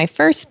to me in my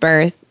first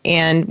birth.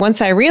 And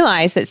once I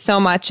realized that so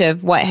much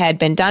of what had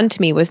been done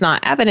to me was not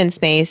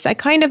evidence-based, I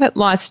kind of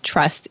lost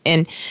trust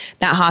in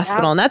that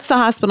hospital. Yeah. And that's the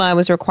hospital I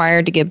was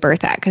required to give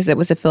birth at because it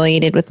was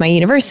affiliated with my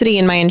university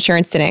and my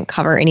insurance didn't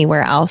cover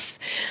anywhere else.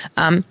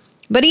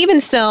 But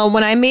even still,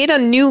 when I made a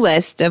new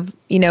list of,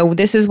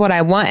 this is what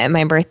I want at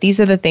my birth,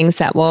 these are the things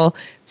that will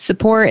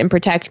support and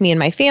protect me and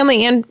my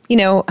family and,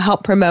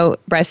 help promote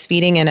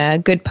breastfeeding and a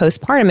good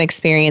postpartum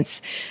experience,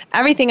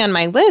 everything on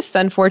my list,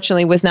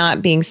 unfortunately, was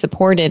not being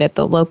supported at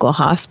the local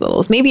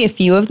hospitals. Maybe a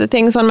few of the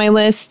things on my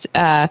list,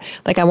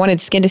 like I wanted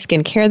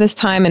skin-to-skin care this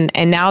time,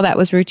 and now that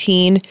was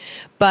routine.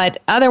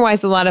 But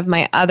otherwise, a lot of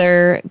my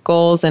other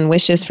goals and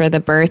wishes for the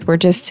birth were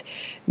just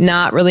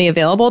not really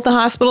available at the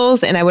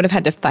hospitals, and I would have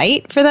had to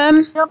fight for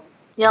them.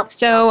 Yep.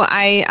 So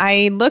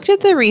I looked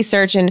at the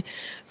research, and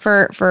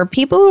for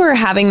people who are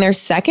having their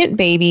second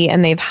baby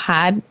and they've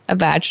had a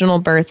vaginal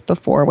birth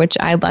before, which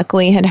I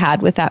luckily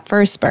had with that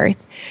first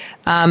birth,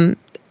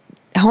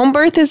 home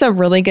birth is a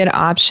really good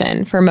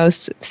option for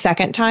most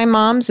second-time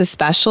moms,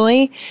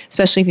 especially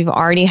if you've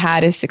already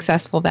had a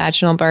successful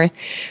vaginal birth.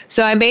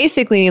 So I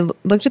basically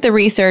looked at the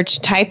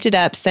research, typed it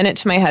up, sent it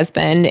to my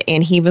husband,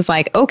 and he was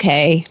like,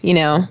 okay,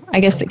 I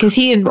guess because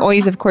he had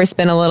always, of course,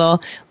 been a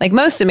little, like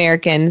most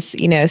Americans,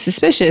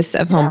 suspicious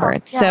of home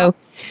birth. Yeah. So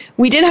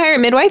we did hire a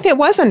midwife. It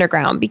was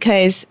underground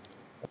because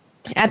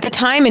at the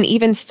time and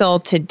even still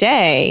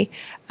today,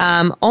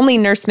 only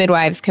nurse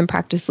midwives can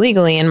practice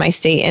legally in my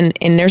state.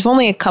 And there's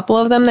only a couple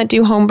of them that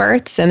do home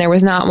births, and there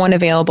was not one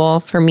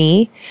available for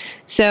me.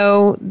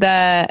 So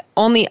the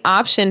only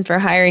option for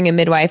hiring a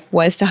midwife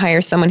was to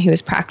hire someone who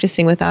was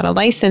practicing without a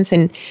license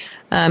and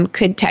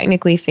could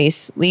technically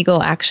face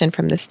legal action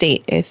from the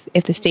state if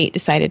the state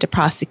decided to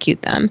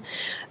prosecute them.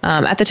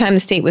 At the time,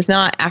 the state was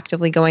not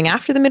actively going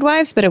after the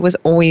midwives, but it was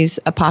always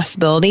a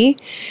possibility.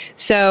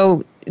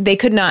 So they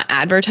could not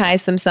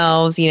advertise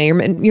themselves.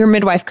 Your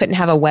midwife couldn't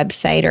have a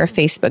website or a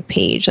Facebook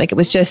page. Like, it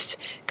was just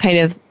kind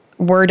of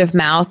word of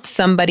mouth.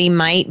 Somebody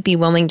might be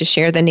willing to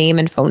share the name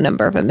and phone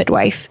number of a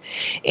midwife.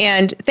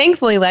 And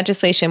thankfully,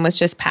 legislation was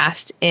just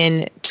passed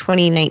in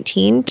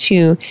 2019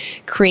 to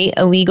create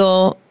a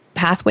legal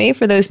pathway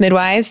for those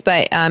midwives,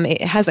 but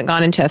it hasn't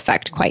gone into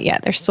effect quite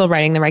yet. They're still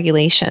writing the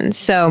regulations.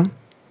 So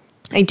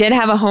I did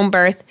have a home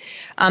birth.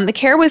 The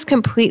care was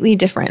completely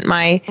different.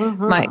 My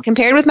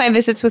compared with my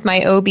visits with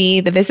my OB,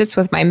 the visits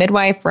with my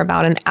midwife were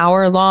about an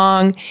hour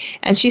long,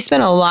 and she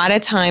spent a lot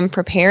of time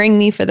preparing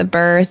me for the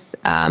birth,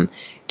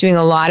 doing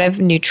a lot of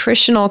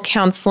nutritional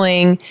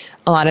counseling,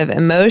 a lot of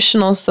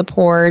emotional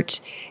support,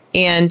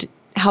 and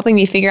helping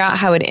me figure out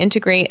how to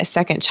integrate a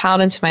second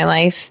child into my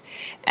life.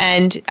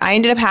 And I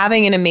ended up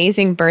having an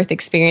amazing birth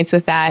experience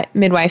with that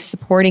midwife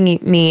supporting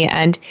me.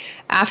 And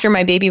after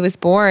my baby was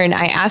born,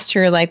 I asked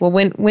her, like, well,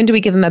 when do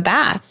we give him a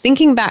bath?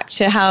 Thinking back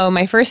to how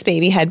my first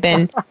baby had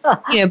been,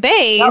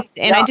 bathed.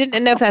 And I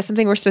didn't know if that's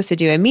something we're supposed to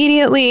do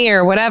immediately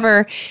or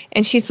whatever.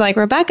 And she's like,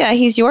 Rebecca,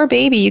 he's your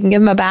baby. You can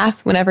give him a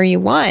bath whenever you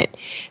want.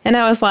 And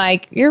I was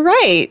like, you're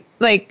right.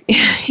 Like,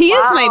 he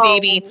is my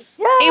baby.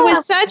 Yeah. It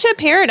was such a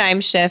paradigm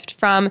shift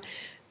from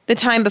the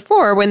time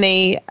before when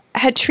they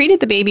had treated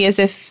the baby as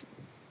if,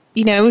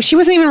 she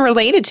wasn't even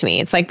related to me.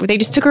 It's like they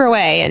just took her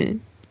away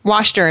and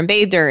washed her and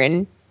bathed her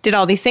and did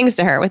all these things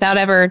to her without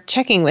ever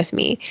checking with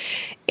me.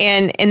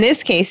 And in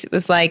this case, it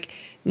was like,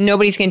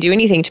 nobody's going to do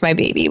anything to my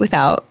baby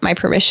without my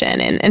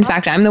permission. And in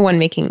fact, I'm the one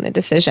making the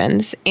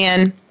decisions.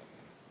 And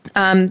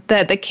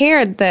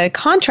the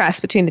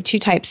contrast between the two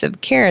types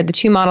of care, the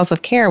two models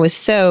of care, was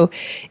so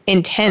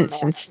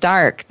intense and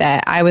stark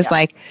that I was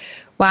like,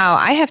 wow,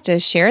 I have to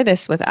share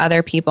this with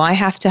other people. I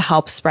have to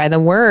help spread the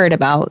word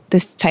about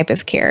this type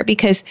of care,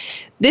 because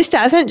this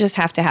doesn't just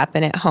have to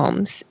happen at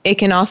homes. It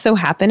can also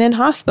happen in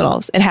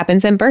hospitals. It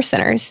happens in birth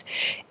centers.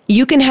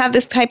 You can have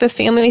this type of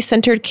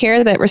family-centered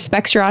care that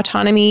respects your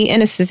autonomy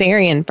in a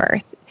cesarean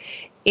birth.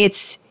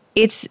 It's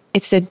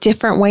a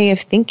different way of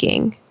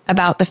thinking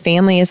about the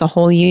family as a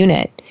whole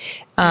unit,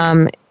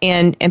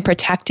 and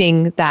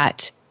protecting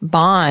that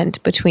bond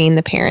between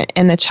the parent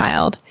and the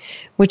child,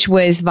 which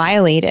was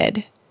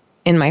violated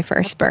in my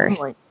first birth.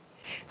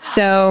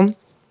 So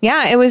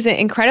yeah, it was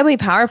incredibly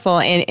powerful.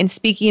 And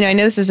speaking, I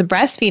know this is a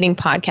breastfeeding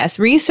podcast.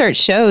 Research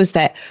shows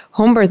that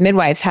home birth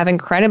midwives have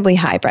incredibly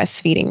high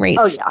breastfeeding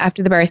rates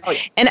after the birth.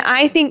 And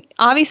I think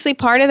obviously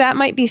part of that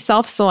might be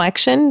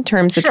self-selection in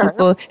terms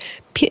of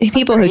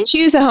people who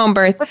choose a home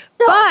birth.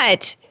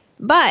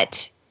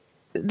 But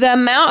the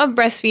amount of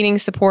breastfeeding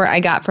support I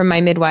got from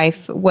my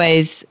midwife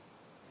was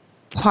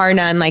par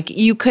none. Like,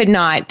 you could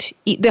not,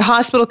 the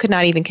hospital could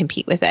not even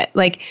compete with it.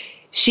 Like,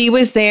 she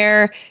was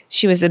there.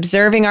 She was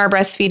observing our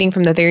breastfeeding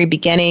from the very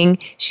beginning.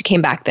 She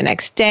came back the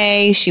next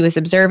day. She was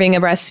observing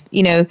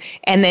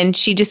and then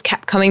she just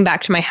kept coming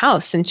back to my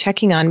house and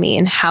checking on me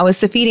and how is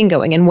the feeding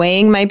going and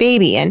weighing my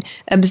baby and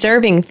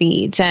observing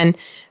feeds and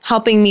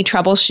helping me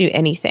troubleshoot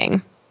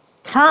anything.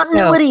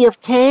 Continuity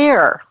of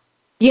care.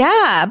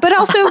 Yeah, but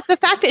also the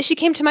fact that she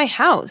came to my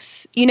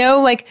house,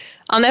 like,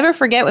 I'll never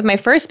forget with my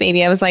first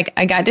baby, I was like,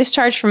 I got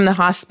discharged from the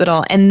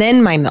hospital and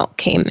then my milk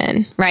came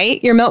in,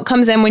 right? Your milk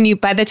comes in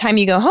by the time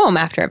you go home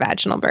after a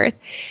vaginal birth.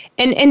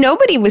 And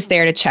nobody was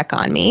there to check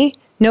on me.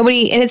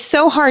 Nobody, and it's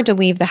so hard to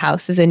leave the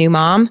house as a new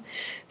mom.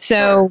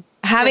 So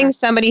having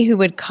somebody who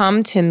would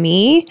come to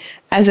me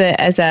as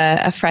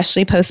a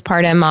freshly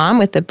postpartum mom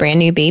with a brand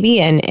new baby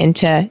and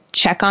to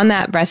check on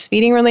that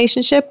breastfeeding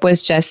relationship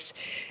was just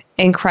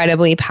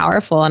incredibly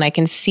powerful. And I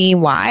can see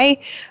why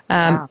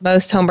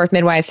most home birth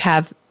midwives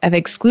have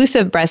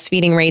exclusive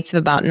breastfeeding rates of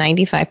about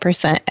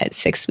 95% at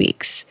 6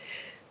 weeks.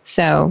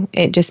 So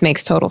it just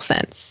makes total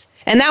sense.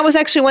 And that was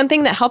actually one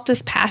thing that helped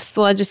us pass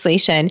the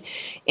legislation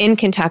in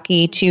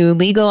Kentucky to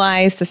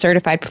legalize the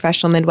certified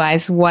professional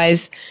midwives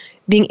was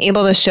being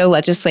able to show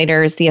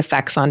legislators the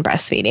effects on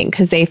breastfeeding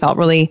because they felt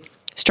really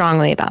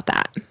strongly about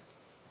that.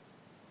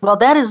 Well,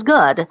 that is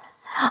good.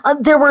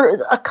 There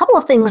were a couple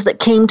of things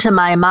that came to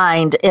my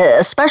mind,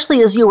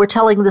 especially as you were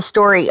telling the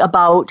story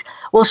about,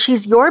 well,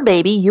 she's your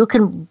baby. You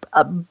can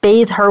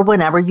bathe her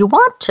whenever you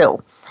want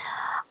to.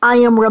 I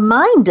am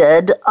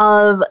reminded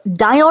of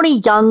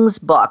Dione Young's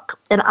book,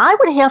 and I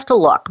would have to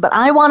look, but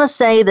I want to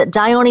say that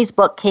Dione's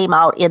book came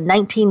out in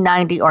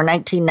 1990 or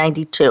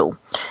 1992,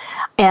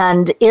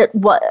 and it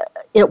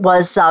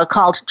was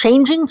called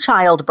Changing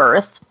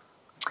Childbirth,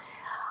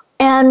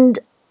 and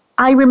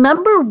I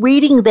remember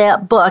reading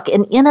that book,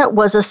 and in it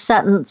was a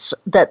sentence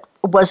that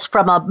was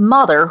from a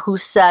mother who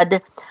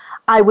said,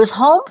 I was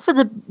home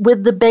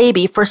with the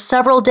baby for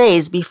several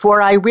days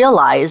before I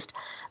realized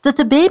that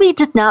the baby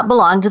did not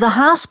belong to the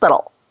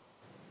hospital.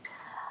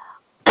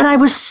 And I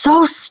was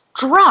so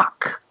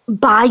struck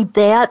by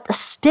that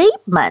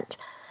statement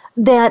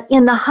that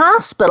in the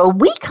hospital,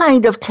 we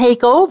kind of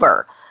take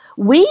over.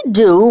 We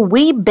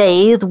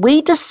bathe,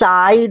 we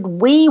decide,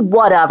 we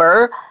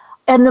whatever.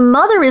 And the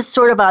mother is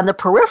sort of on the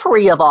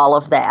periphery of all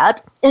of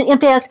that. In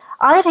fact,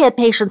 I've had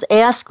patients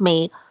ask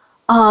me,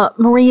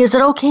 Marie, is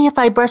it okay if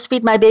I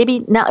breastfeed my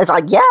baby? Now it's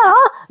like, yeah.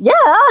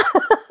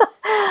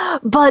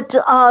 But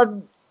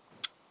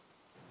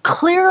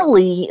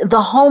clearly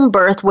the home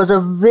birth was a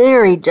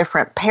very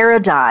different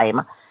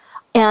paradigm.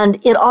 And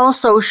it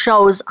also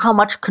shows how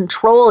much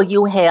control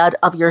you had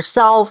of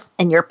yourself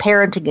and your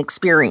parenting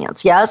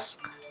experience, yes?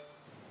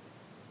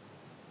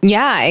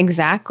 Yeah,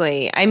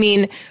 exactly. I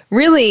mean,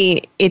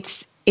 really,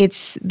 it's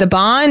the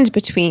bond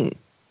between,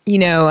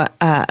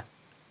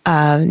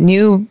 a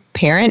new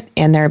parent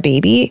and their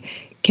baby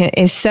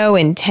is so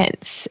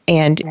intense.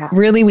 And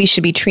really, we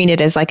should be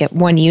treated as like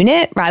one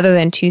unit rather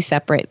than two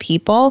separate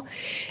people.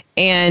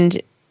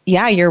 And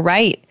yeah, you're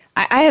right.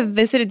 I have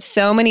visited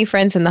so many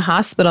friends in the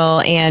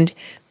hospital, and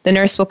the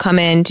nurse will come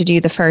in to do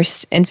the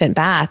first infant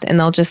bath, and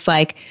they'll just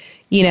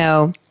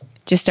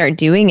just start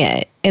doing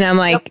it. And I'm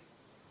like,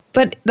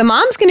 but the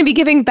mom's going to be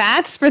giving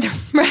baths for the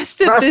rest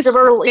of this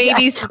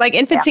baby's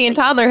infancy and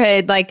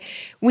toddlerhood. Like,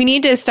 we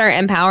need to start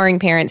empowering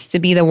parents to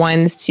be the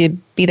ones to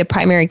be the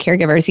primary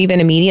caregivers, even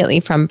immediately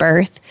from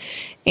birth.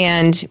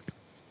 And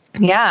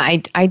yeah,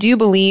 I do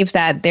believe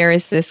that there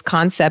is this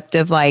concept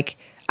of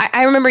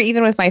I remember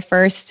even with my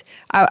first,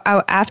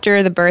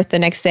 after the birth the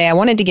next day, I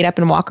wanted to get up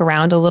and walk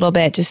around a little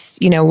bit, just,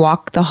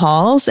 walk the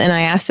halls. And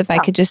I asked if I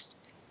could just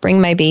bring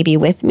my baby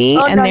with me.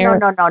 Oh, and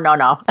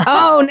no.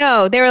 Oh,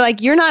 no. They were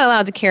like, you're not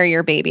allowed to carry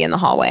your baby in the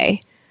hallway.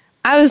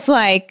 I was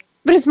like,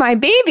 but it's my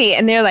baby.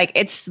 And they're like,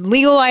 it's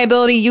legal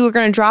liability. You were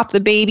going to drop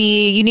the baby.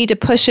 You need to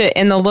push it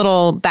in the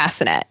little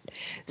bassinet.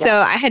 Yeah. So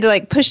I had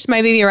to push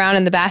my baby around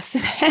in the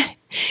bassinet.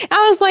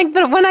 I was like,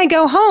 but when I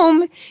go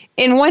home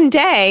in one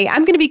day,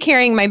 I'm going to be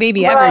carrying my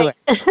baby everywhere.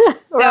 So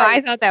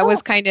I thought that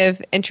was kind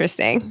of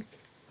interesting.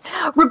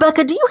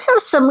 Rebecca, do you have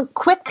some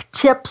quick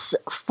tips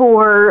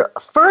for,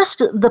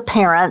 first, the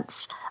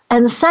parents,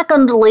 and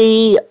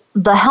secondly,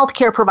 the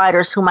healthcare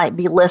providers who might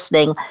be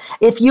listening?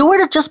 If you were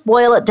to just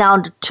boil it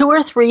down to 2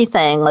 or 3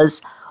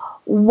 things,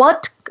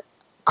 what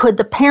could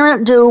the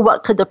parent do?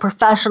 What could the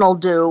professional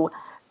do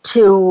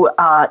to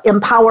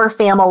empower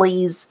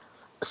families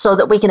so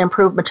that we can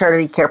improve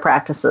maternity care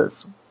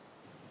practices?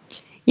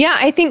 Yeah,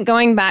 I think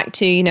going back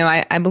to,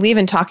 I believe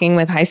in talking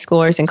with high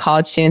schoolers and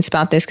college students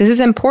about this because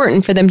it's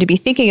important for them to be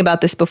thinking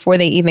about this before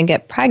they even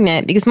get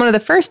pregnant, because one of the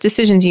first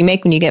decisions you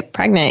make when you get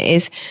pregnant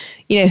is,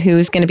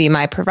 who's going to be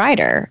my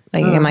provider?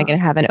 Am I going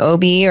to have an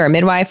OB or a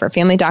midwife or a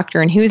family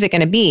doctor, and who's it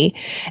going to be?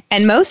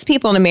 And most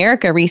people in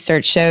America,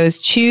 research shows,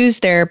 choose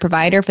their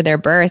provider for their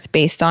birth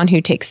based on who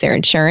takes their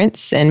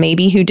insurance and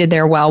maybe who did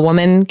their well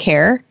woman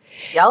care.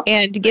 Yep.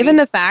 And given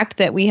the fact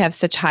that we have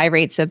such high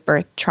rates of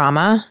birth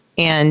trauma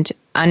and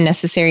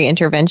unnecessary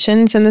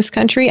interventions in this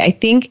country, I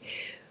think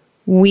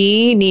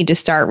we need to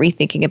start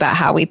rethinking about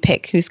how we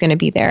pick who's going to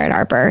be there at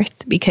our birth,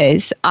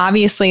 because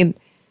obviously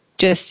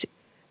just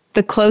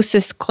the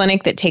closest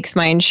clinic that takes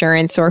my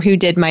insurance or who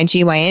did my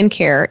GYN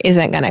care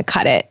isn't going to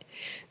cut it.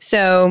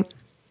 So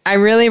I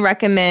really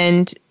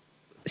recommend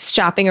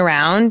shopping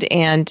around,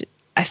 and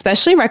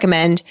especially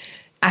recommend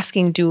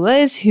asking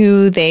doulas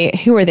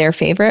who are their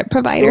favorite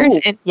providers.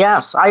 Ooh,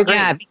 yes, I agree.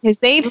 Yeah, because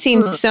they've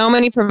seen so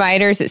many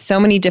providers at so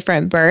many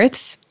different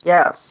births.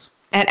 Yes.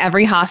 At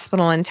every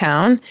hospital in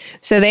town.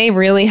 So they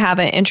really have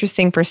an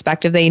interesting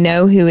perspective. They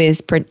know who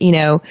is,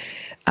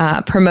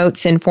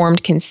 promotes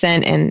informed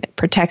consent and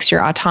protects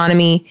your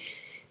autonomy,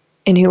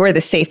 and who are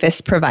the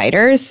safest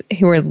providers,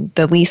 who are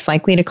the least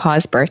likely to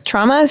cause birth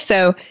trauma.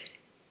 So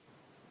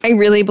I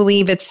really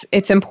believe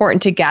it's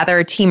important to gather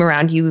a team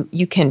around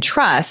you can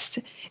trust,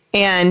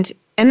 and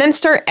then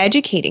start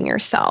educating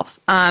yourself.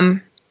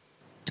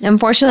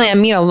 Unfortunately, I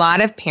meet a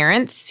lot of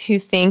parents who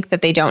think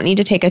that they don't need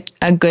to take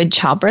a good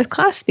childbirth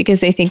class because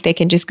they think they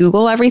can just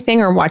Google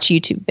everything or watch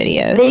YouTube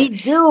videos. They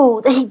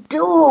do.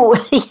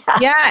 Yes.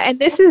 Yeah, and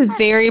this is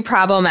very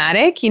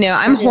problematic.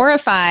 I'm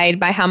horrified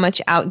by how much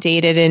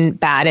outdated and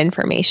bad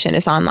information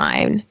is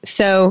online.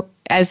 So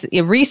as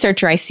a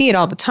researcher, I see it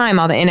all the time,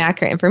 all the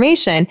inaccurate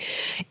information.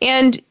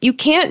 And you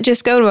can't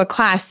just go to a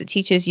class that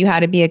teaches you how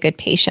to be a good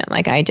patient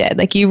like I did.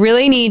 Like, you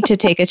really need to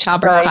take a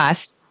childbirth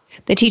class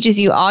that teaches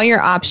you all your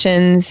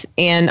options,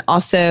 and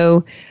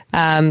also,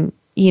 how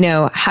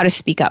to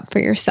speak up for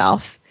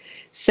yourself.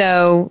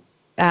 So,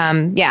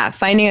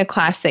 finding a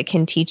class that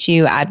can teach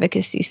you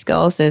advocacy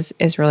skills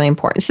is really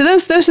important. So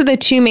those are the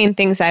two main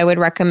things I would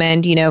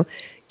recommend,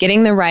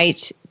 getting the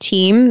right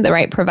team, the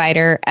right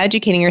provider,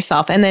 educating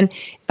yourself. And then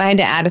if I had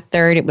to add a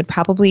third, it would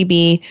probably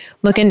be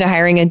look into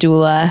hiring a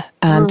doula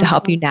to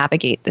help you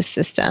navigate the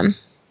system.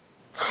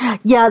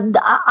 Yeah,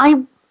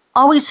 I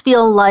always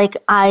feel like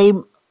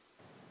I'm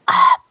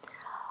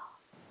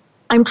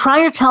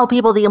trying to tell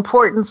people the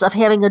importance of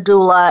having a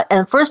doula.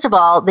 And first of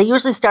all, they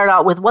usually start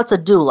out with, what's a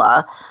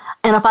doula?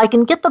 And if I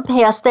can get them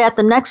past that,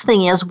 the next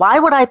thing is, why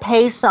would I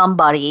pay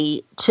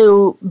somebody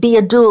to be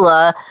a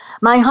doula?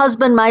 My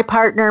husband, my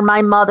partner,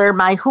 my mother,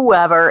 my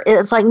whoever.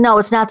 It's like, no,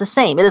 it's not the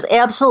same. It is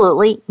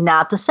absolutely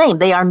not the same.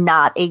 They are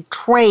not a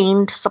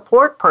trained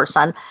support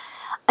person.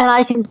 And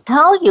I can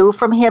tell you,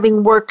 from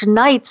having worked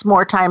nights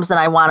more times than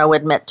I want to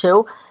admit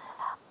to,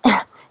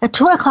 at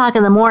 2 o'clock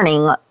in the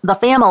morning, the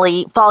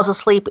family falls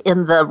asleep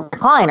in the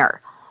recliner.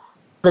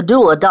 The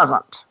doula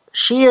doesn't.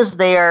 She is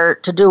there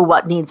to do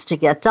what needs to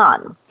get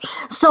done.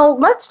 So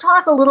let's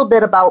talk a little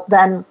bit about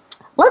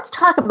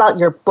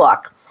your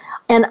book.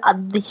 And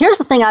here's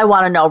the thing I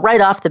want to know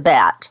right off the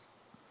bat.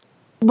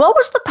 What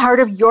was the part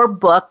of your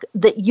book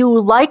that you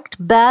liked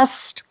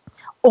best,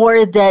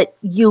 or that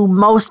you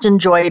most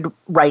enjoyed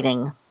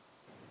writing?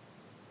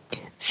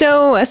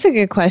 So that's a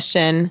good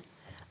question.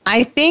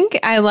 I think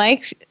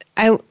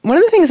one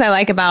of the things I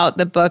like about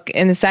the book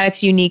is that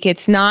it's unique.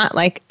 It's not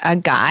like a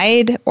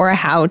guide or a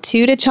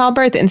how-to to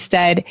childbirth.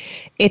 Instead,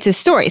 it's a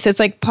story. So it's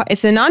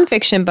a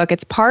nonfiction book.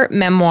 It's part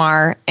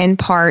memoir and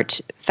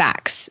part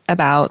facts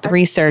about the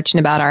research and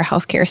about our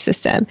healthcare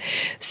system.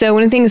 So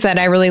one of the things that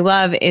I really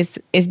love is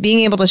being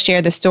able to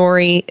share the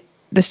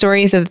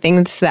stories of the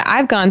things that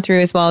I've gone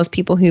through, as well as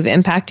people who've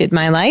impacted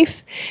my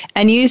life,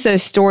 and use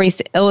those stories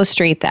to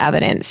illustrate the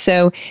evidence.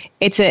 So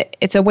it's a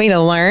way to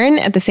learn.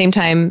 At the same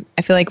time,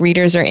 I feel like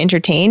readers are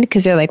entertained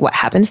because they're like, what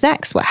happens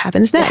next? What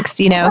happens next?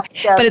 Yes,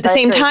 but at the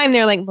same time,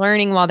 they're like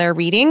learning while they're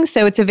reading.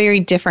 So it's a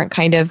very different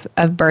kind of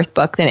birth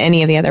book than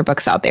any of the other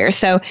books out there.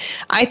 So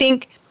I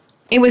think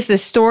it was the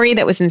story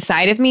that was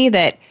inside of me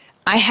that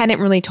I hadn't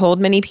really told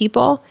many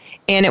people.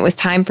 And it was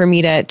time for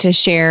me to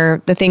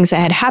share the things that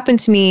had happened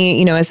to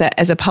me, as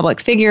a public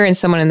figure and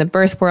someone in the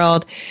birth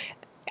world.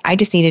 I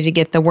just needed to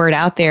get the word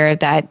out there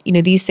that,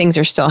 these things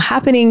are still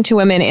happening to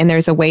women, and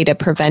there's a way to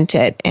prevent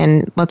it.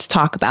 And let's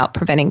talk about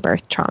preventing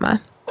birth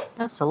trauma.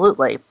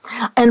 Absolutely.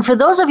 And for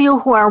those of you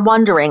who are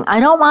wondering, I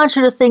don't want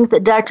you to think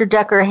that Dr.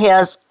 Decker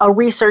has a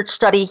research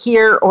study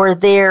here or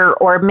there,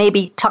 or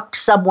maybe tucked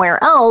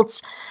somewhere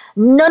else.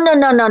 No.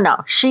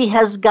 She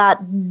has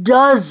got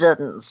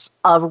dozens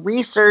of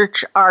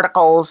research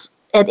articles,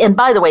 and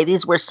by the way,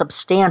 these were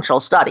substantial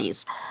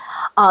studies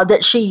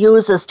that she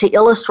uses to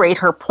illustrate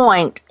her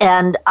point.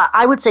 And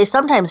I would say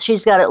sometimes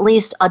she's got at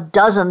least a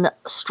dozen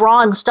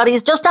strong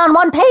studies just on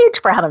one page,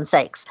 for heaven's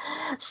sakes.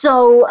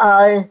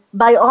 So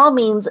by all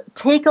means,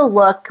 take a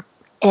look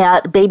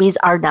at Babies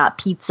Are Not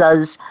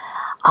Pizzas,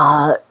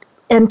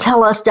 and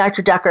tell us,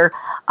 Dr. Decker,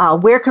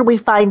 where can we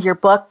find your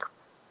book?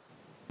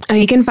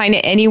 You can find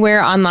it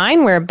anywhere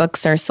online where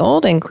books are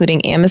sold,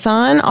 including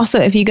Amazon. Also,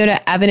 if you go to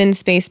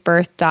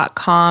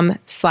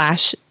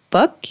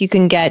evidencebasebirth.com/book, you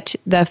can get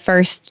the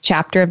first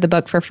chapter of the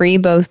book for free,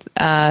 both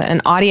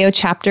an audio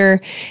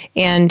chapter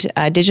and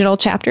a digital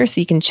chapter,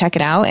 so you can check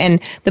it out. And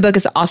the book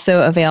is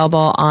also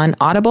available on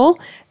Audible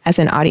as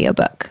an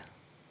audiobook.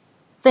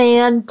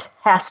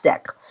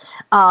 Fantastic.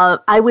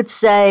 I would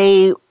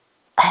say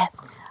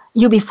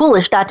you'd be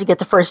foolish not to get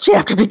the first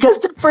chapter, because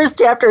the first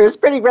chapter is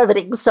pretty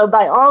riveting. So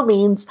by all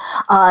means,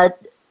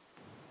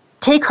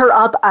 take her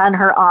up on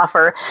her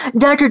offer.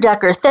 Dr.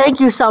 Decker, thank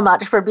you so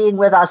much for being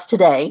with us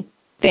today.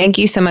 Thank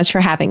you so much for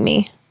having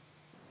me.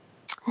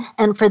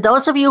 And for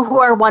those of you who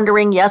are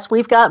wondering, yes,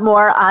 we've got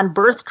more on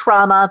birth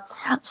trauma.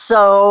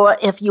 So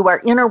if you are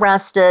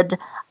interested,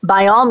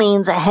 by all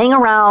means, hang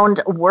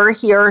around. We're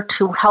here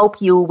to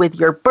help you with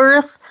your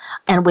birth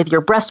and with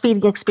your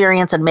breastfeeding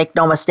experience. And make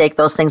no mistake,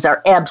 those things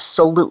are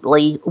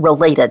absolutely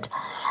related.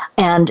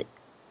 And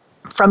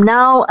from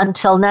now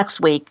until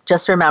next week,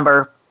 just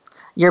remember,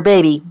 your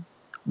baby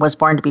was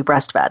born to be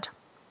breastfed.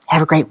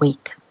 Have a great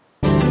week.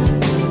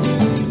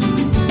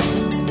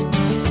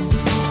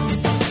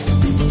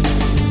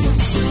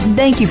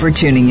 Thank you for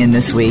tuning in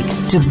this week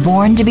to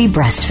Born to be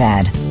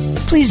Breastfed.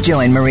 Please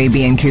join Marie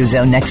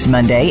Biancuzzo next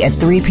Monday at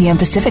 3 p.m.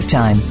 Pacific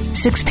Time,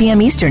 6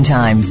 p.m. Eastern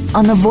Time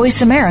on the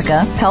Voice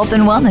America Health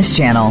and Wellness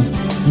Channel.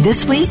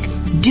 This week,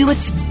 do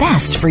what's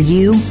best for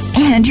you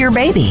and your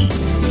baby.